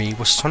offered me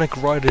was Sonic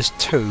Riders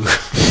 2,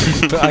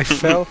 but I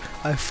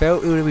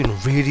felt it would have been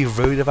really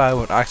rude if I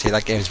went, actually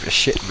that game's a bit of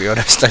shit, to be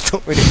honest. I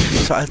don't really.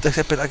 So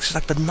it's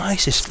like the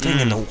nicest thing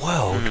in the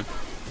world.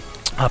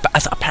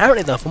 But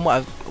apparently though, from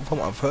what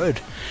I've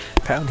heard,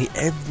 apparently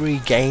every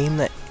game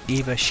that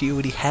either she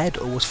already had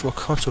or was for a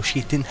console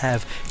she didn't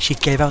have, she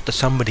gave out to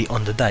somebody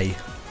on the day.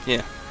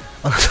 Yeah.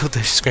 And I thought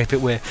this is great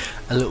bit where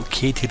a little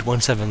kid who'd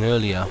won something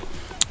earlier.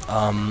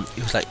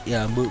 He was like,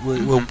 yeah,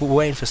 we're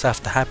waiting for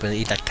stuff to happen.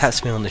 He like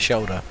taps me on the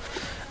shoulder,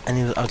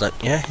 and I was like,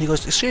 yeah. He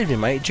goes, excuse me,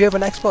 mate, do you have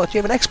an Xbox? Do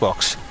you have an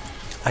Xbox?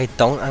 I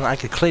don't, and I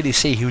could clearly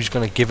see he was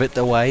going to give it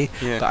away.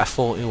 Yeah. But I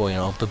thought,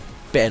 well, but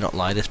better not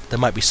lie. There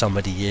might be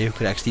somebody here who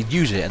could actually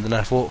use it. And then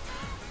I thought,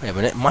 wait a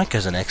minute, Mike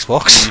has an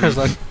Xbox. I was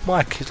like,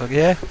 Mike. He's like,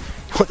 yeah.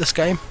 You want this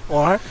game?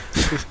 All right.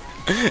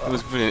 It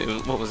was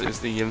brilliant. What was it? It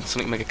was the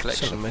Sonic Mega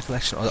Collection. Sonic Mega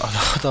Collection. I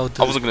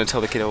wasn't going to tell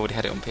the kid I already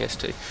had it on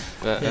PS2.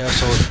 But yeah,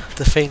 so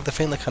the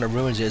thing that kind of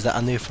ruins it is that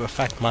I knew for a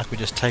fact Mike would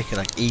just take it,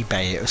 like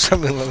eBay it or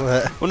something like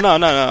that. Well, no.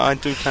 I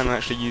do plan on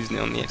actually using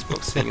it on the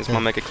Xbox, seeing as my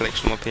Mega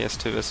Collection on my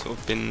PS2 has sort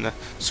of been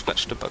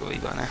scratched to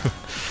buggery by now.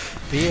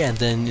 But yeah, and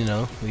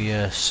then we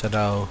said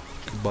our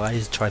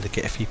goodbyes, tried to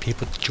get a few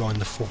people to join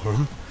the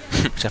forum,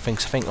 which I think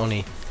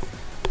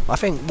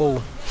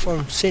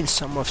since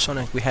Summer of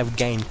Sonic we have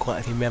gained quite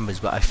a few members,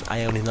 but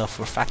I only know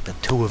for a fact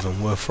that 2 of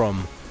them were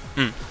from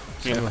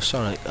Summer of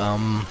Sonic.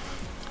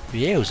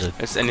 Yeah, it was a.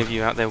 As any of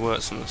you out there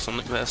works on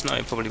Sonic, let us know.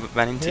 You probably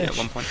ran into it at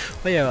one point.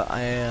 Well,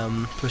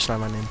 yeah, person I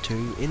ran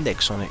into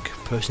Index Sonic.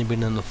 Personally,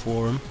 been on the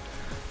forum.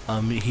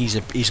 He's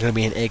gonna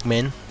be an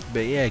Eggman,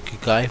 but yeah,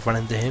 good guy. Ran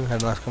into him,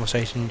 had a nice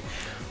conversation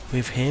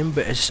with him.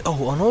 But it's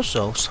and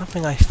also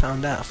something I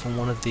found out from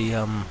one of the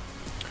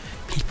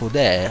people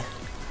there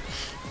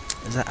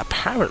is that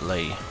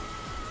apparently,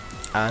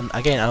 and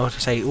again, I want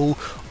to say all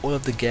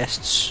of the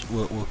guests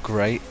were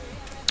great.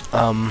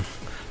 But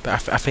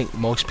I think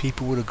most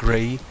people would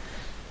agree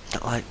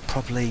that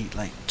probably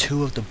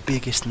two of the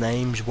biggest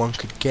names one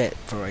could get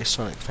for a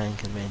Sonic fan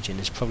convention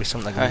is probably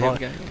someone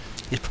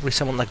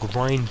like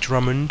Ryan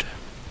Drummond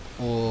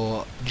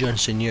or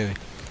Johnson Yu.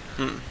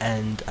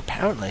 And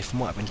apparently, from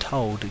what I've been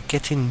told,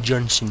 getting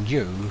Johnson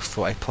Yu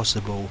for a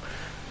possible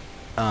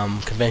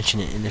convention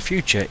in the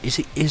future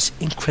is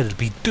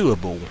incredibly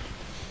doable.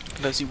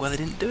 I don't see why they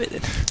didn't do it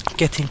then.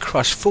 Getting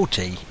Crush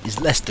 40 is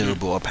less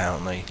doable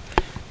apparently,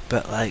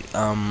 but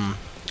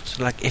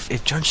so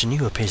if Johnson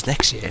Yu appears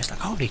next year, it's like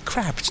holy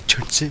crap, it's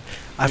Johnson.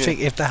 I think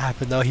if that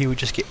happened though, he would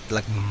just get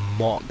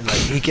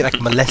he'd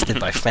get molested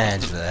by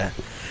fans for that.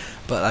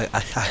 But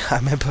I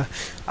remember,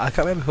 I can't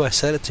remember who I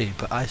said it to,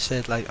 but I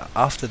said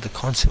after the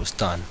concert was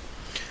done,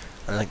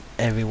 and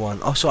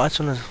everyone. Also, I just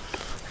wanna,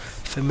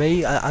 for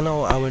me, I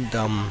know I went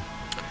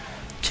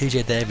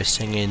TJ Davis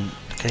singing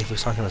Okay for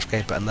Sonic was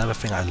great, but another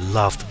thing I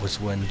loved was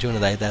when during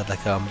the day they had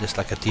just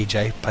a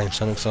DJ playing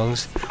Sonic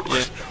songs.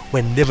 Yeah.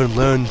 When Live and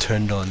Learn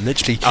turned on,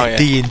 literally the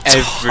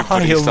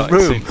Everybody entire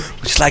room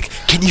was like,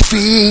 "Can you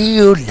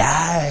feel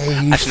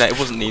life?" Actually, no, it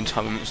wasn't the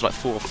entire room. It was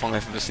 4 or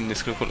 5 of us in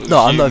this group. No,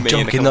 I'm not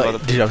joking. No,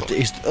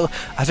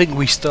 I think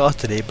we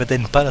started it, but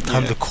then by the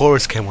time the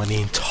chorus came on,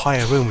 the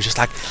entire room was just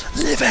like,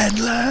 "Live and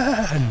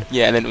Learn."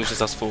 Yeah, and then it was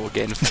just us 4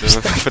 again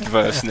for the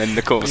verse, and then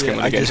the chorus came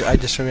on again. I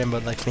just remember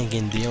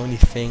thinking the only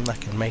thing that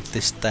can make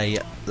this day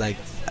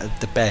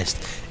the best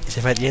is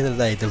if at the end of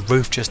the day the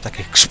roof just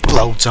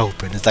explodes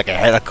open. It's like a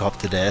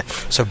helicopter there,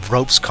 so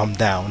ropes come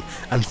down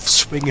and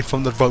swinging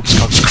from the ropes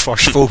comes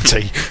Crush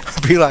 40.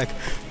 I'd be like,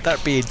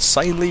 that'd be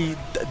insanely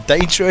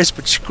dangerous,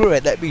 but screw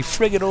it, that'd be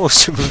friggin'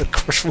 awesome when the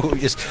Crush 40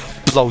 just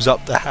blows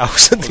up the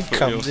house and it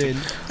comes in.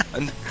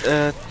 And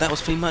that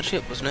was pretty much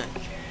it, wasn't it?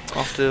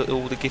 After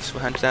all the gifts were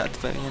handed out at the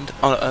very end.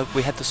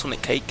 We had the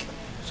Sonic cake.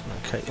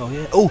 Oh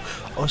yeah. Oh,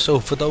 also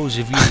for those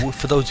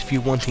of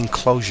you wanting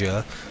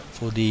closure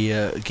for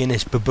the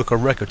Guinness Book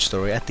of Records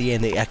story, at the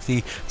end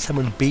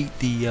someone beat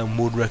the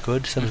world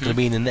record. Someone's going to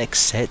be in the next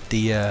set.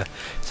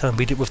 Someone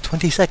beat it with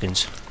 20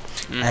 seconds,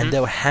 and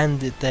they were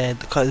handed the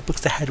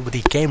books they had with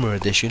the Gamer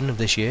Edition of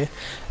this year.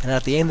 And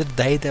at the end of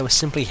the day, they were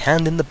simply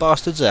handing the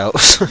bastards out.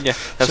 Yeah,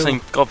 they were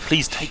saying, "God,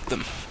 please take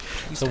them."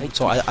 So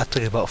I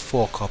took about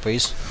 4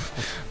 copies.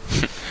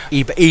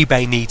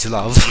 eBay needs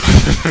love.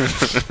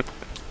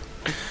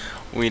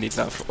 We need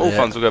that. All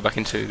funds will go back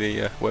into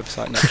the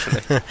website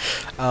naturally.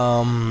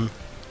 I'm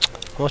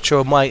not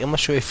sure, Mike. I'm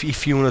not sure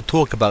if you want to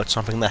talk about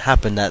something that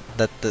happened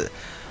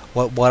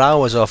while I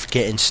was off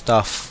getting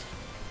stuff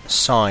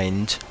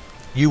signed,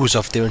 you was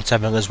off doing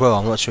something as well.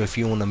 I'm not sure if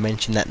you want to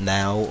mention that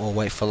now or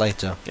wait for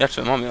later. You have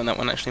to remind me on that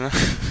one actually, man.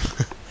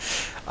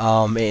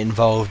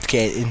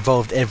 It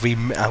involved every.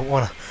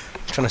 I'm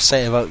trying to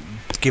say about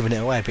giving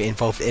it away, but it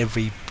involved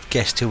every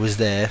guest who was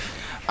there.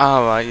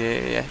 Oh right,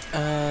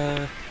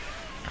 yeah.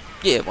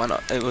 Yeah, why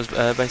not? It was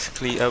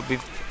basically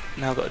we've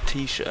now got a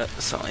T-shirt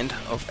signed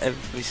of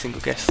every single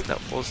guest that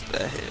was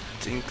there.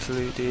 It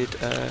included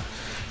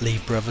Lee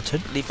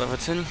Brotherton.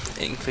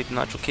 It included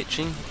Nigel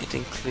Kitching. It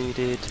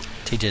included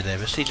TJ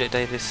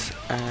Davis,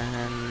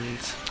 and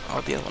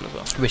the other one as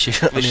well.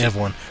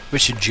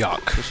 Richard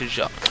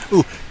Jacques.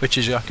 Ooh,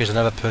 Richard Jacques is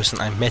another person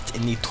I met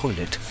in the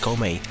toilet. Go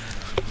me.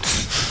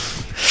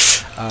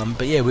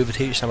 But yeah, we have a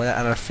T-shirt something like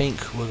that, and I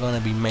think we're going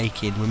to be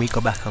making, when we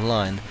go back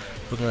online,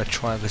 we're going to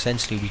try,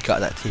 essentially we got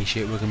that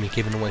T-shirt, we're going to be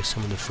giving away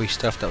some of the free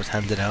stuff that was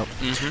handed out.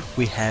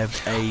 We have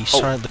a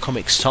the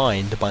comic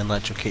signed by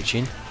Nigel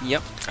Kitchen.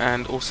 Yep,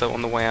 and also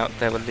on the way out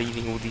they were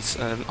leaving all these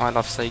I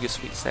Love Sega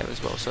sweets there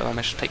as well, so I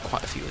managed to take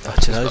quite a few of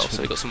those as well,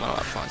 so we got some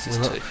other prizes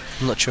too.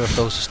 I'm not sure if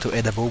those are still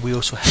edible. We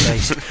also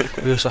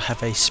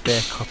have a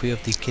spare copy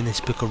of the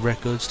Guinness Book of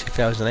Records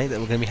 2008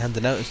 that we're going to be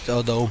handing out,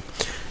 although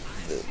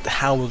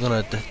how we're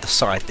going to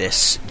decide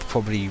this,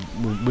 probably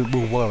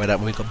we'll worry that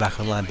when we got back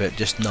online, but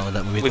just know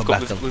that when we've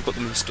got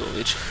them in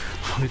storage.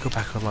 When we go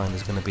back online,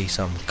 there's going to be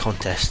some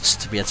contests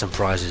to be and some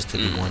prizes to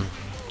be won.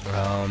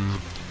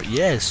 But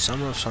yeah,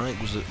 Summer of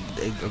Sonic was a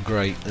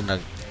great, and the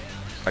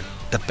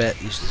bet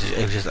it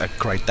was just a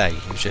great day.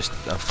 It was just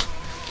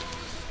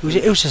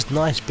it was just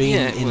nice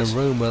being in a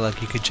room where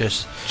you could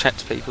just chat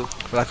to people.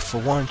 For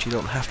once, you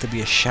don't have to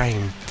be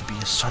ashamed to be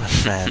a Sonic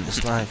fan.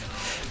 It's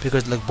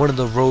because one of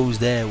the rules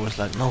there was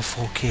no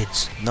 4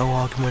 kids, no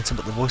arguments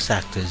about the voice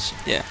actors.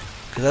 Yeah.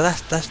 Because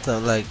that's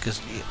the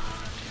because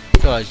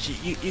guys,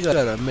 you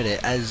gotta admit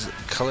it. I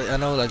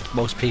know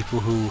most people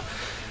who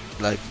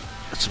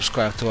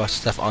subscribe to our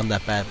stuff aren't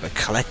that bad, but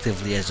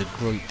collectively as a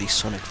group, the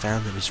Sonic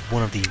fandom is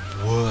one of the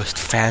worst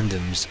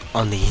fandoms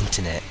on the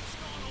internet.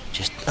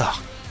 Just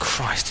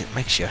Christ, it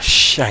makes you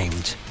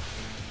ashamed.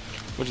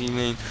 What do you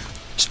mean?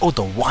 Just all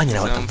the whining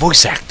about the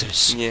voice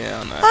actors. Yeah,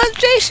 I know. Oh,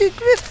 Jason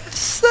Griffith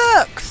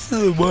sucks.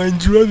 The Wayne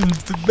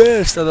Drummond's the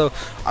best. Although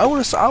I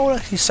want to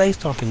actually say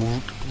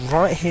something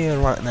right here,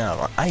 right now.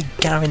 Right? I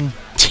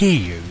guarantee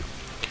you,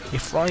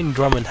 if Ryan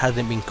Drummond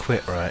hadn't been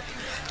quit, right,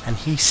 and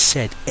he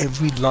said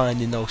every line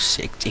in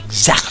 '06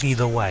 exactly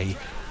the way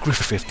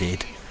Griffith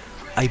did,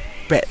 I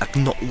bet like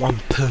not one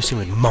person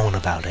would moan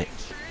about it.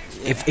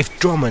 If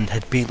Drummond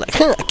had been like,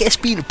 I guess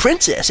being a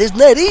princess isn't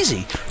that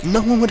easy,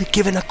 no one would have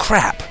given a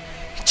crap.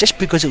 Just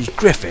because it was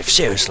Griffith,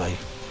 seriously.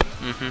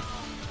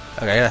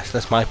 Okay,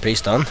 that's my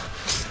piece done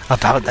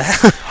about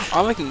that.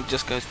 I reckon it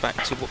just goes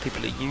back to what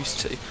people are used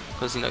to,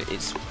 because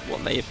it's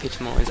what they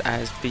epitomise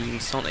as being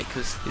Sonic,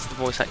 because it's the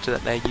voice actor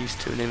that they're used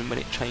to, and then when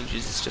it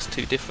changes, it's just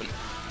too different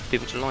for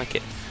people to like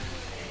it.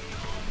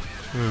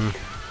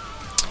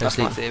 That's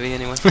my theory,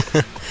 anyway.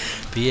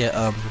 But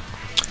yeah,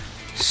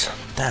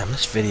 damn,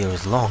 this video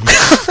is long.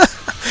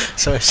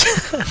 So it's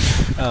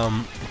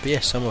but yeah,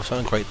 Summer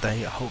Sonic Great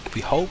Day.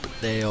 We hope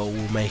they will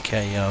make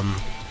a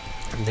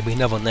there'll be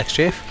another one next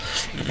year.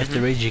 If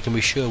there is, you can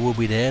be sure we'll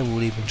be there.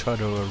 We'll even try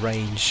to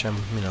arrange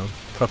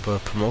proper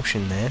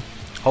promotion there.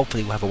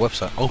 Hopefully we'll have a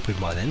website open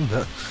by then,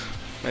 but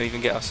maybe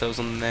even get ourselves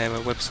on their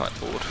website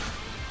board.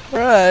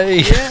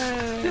 Right.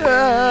 Yay!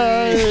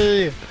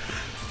 Yay!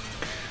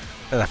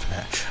 Enough of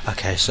that.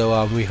 Okay,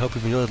 so we hope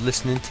you've enjoyed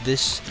listening to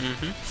this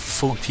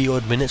 40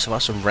 odd minutes of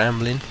us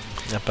rambling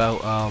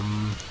about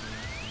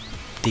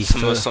the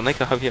first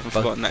Sonic. I hope you haven't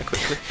forgotten that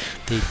quickly.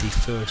 the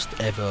first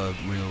ever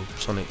real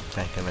Sonic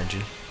fan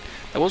convention.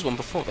 There was one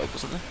before though,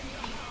 wasn't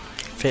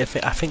there?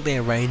 I think they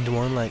arranged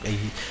one like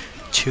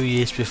 2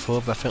 years before,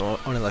 but I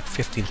think only like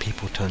 15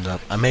 people turned up.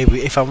 And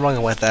maybe if I'm wrong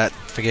about that,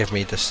 forgive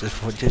me. This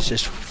is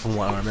just from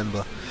what I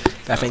remember.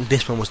 But I think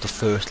this one was the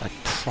first like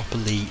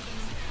properly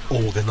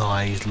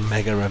organised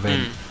mega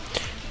event.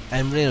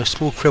 And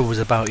small crib was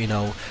about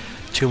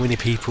too many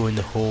people in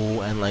the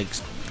hall and like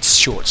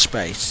short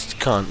space.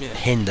 Can't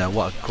hinder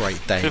what a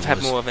great day. Could have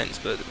had more events,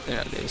 but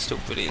it was still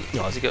brilliant. You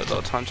got a lot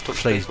of time to talk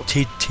to people.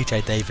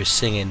 T.J. Davis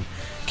singing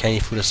 "Can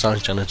You Feel the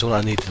Sunshine?" That's all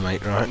I needed,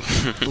 mate. Right,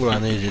 all I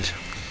needed.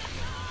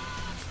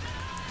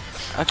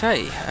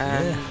 Okay,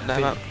 and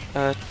that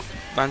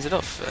rounds it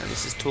off.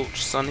 This is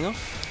Torch signing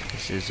off.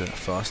 This is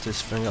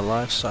Fastest Thing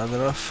Alive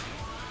signing off,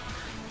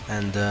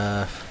 and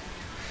I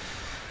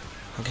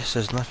guess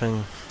there's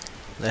nothing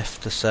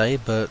left to say,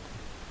 but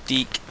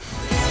Deek.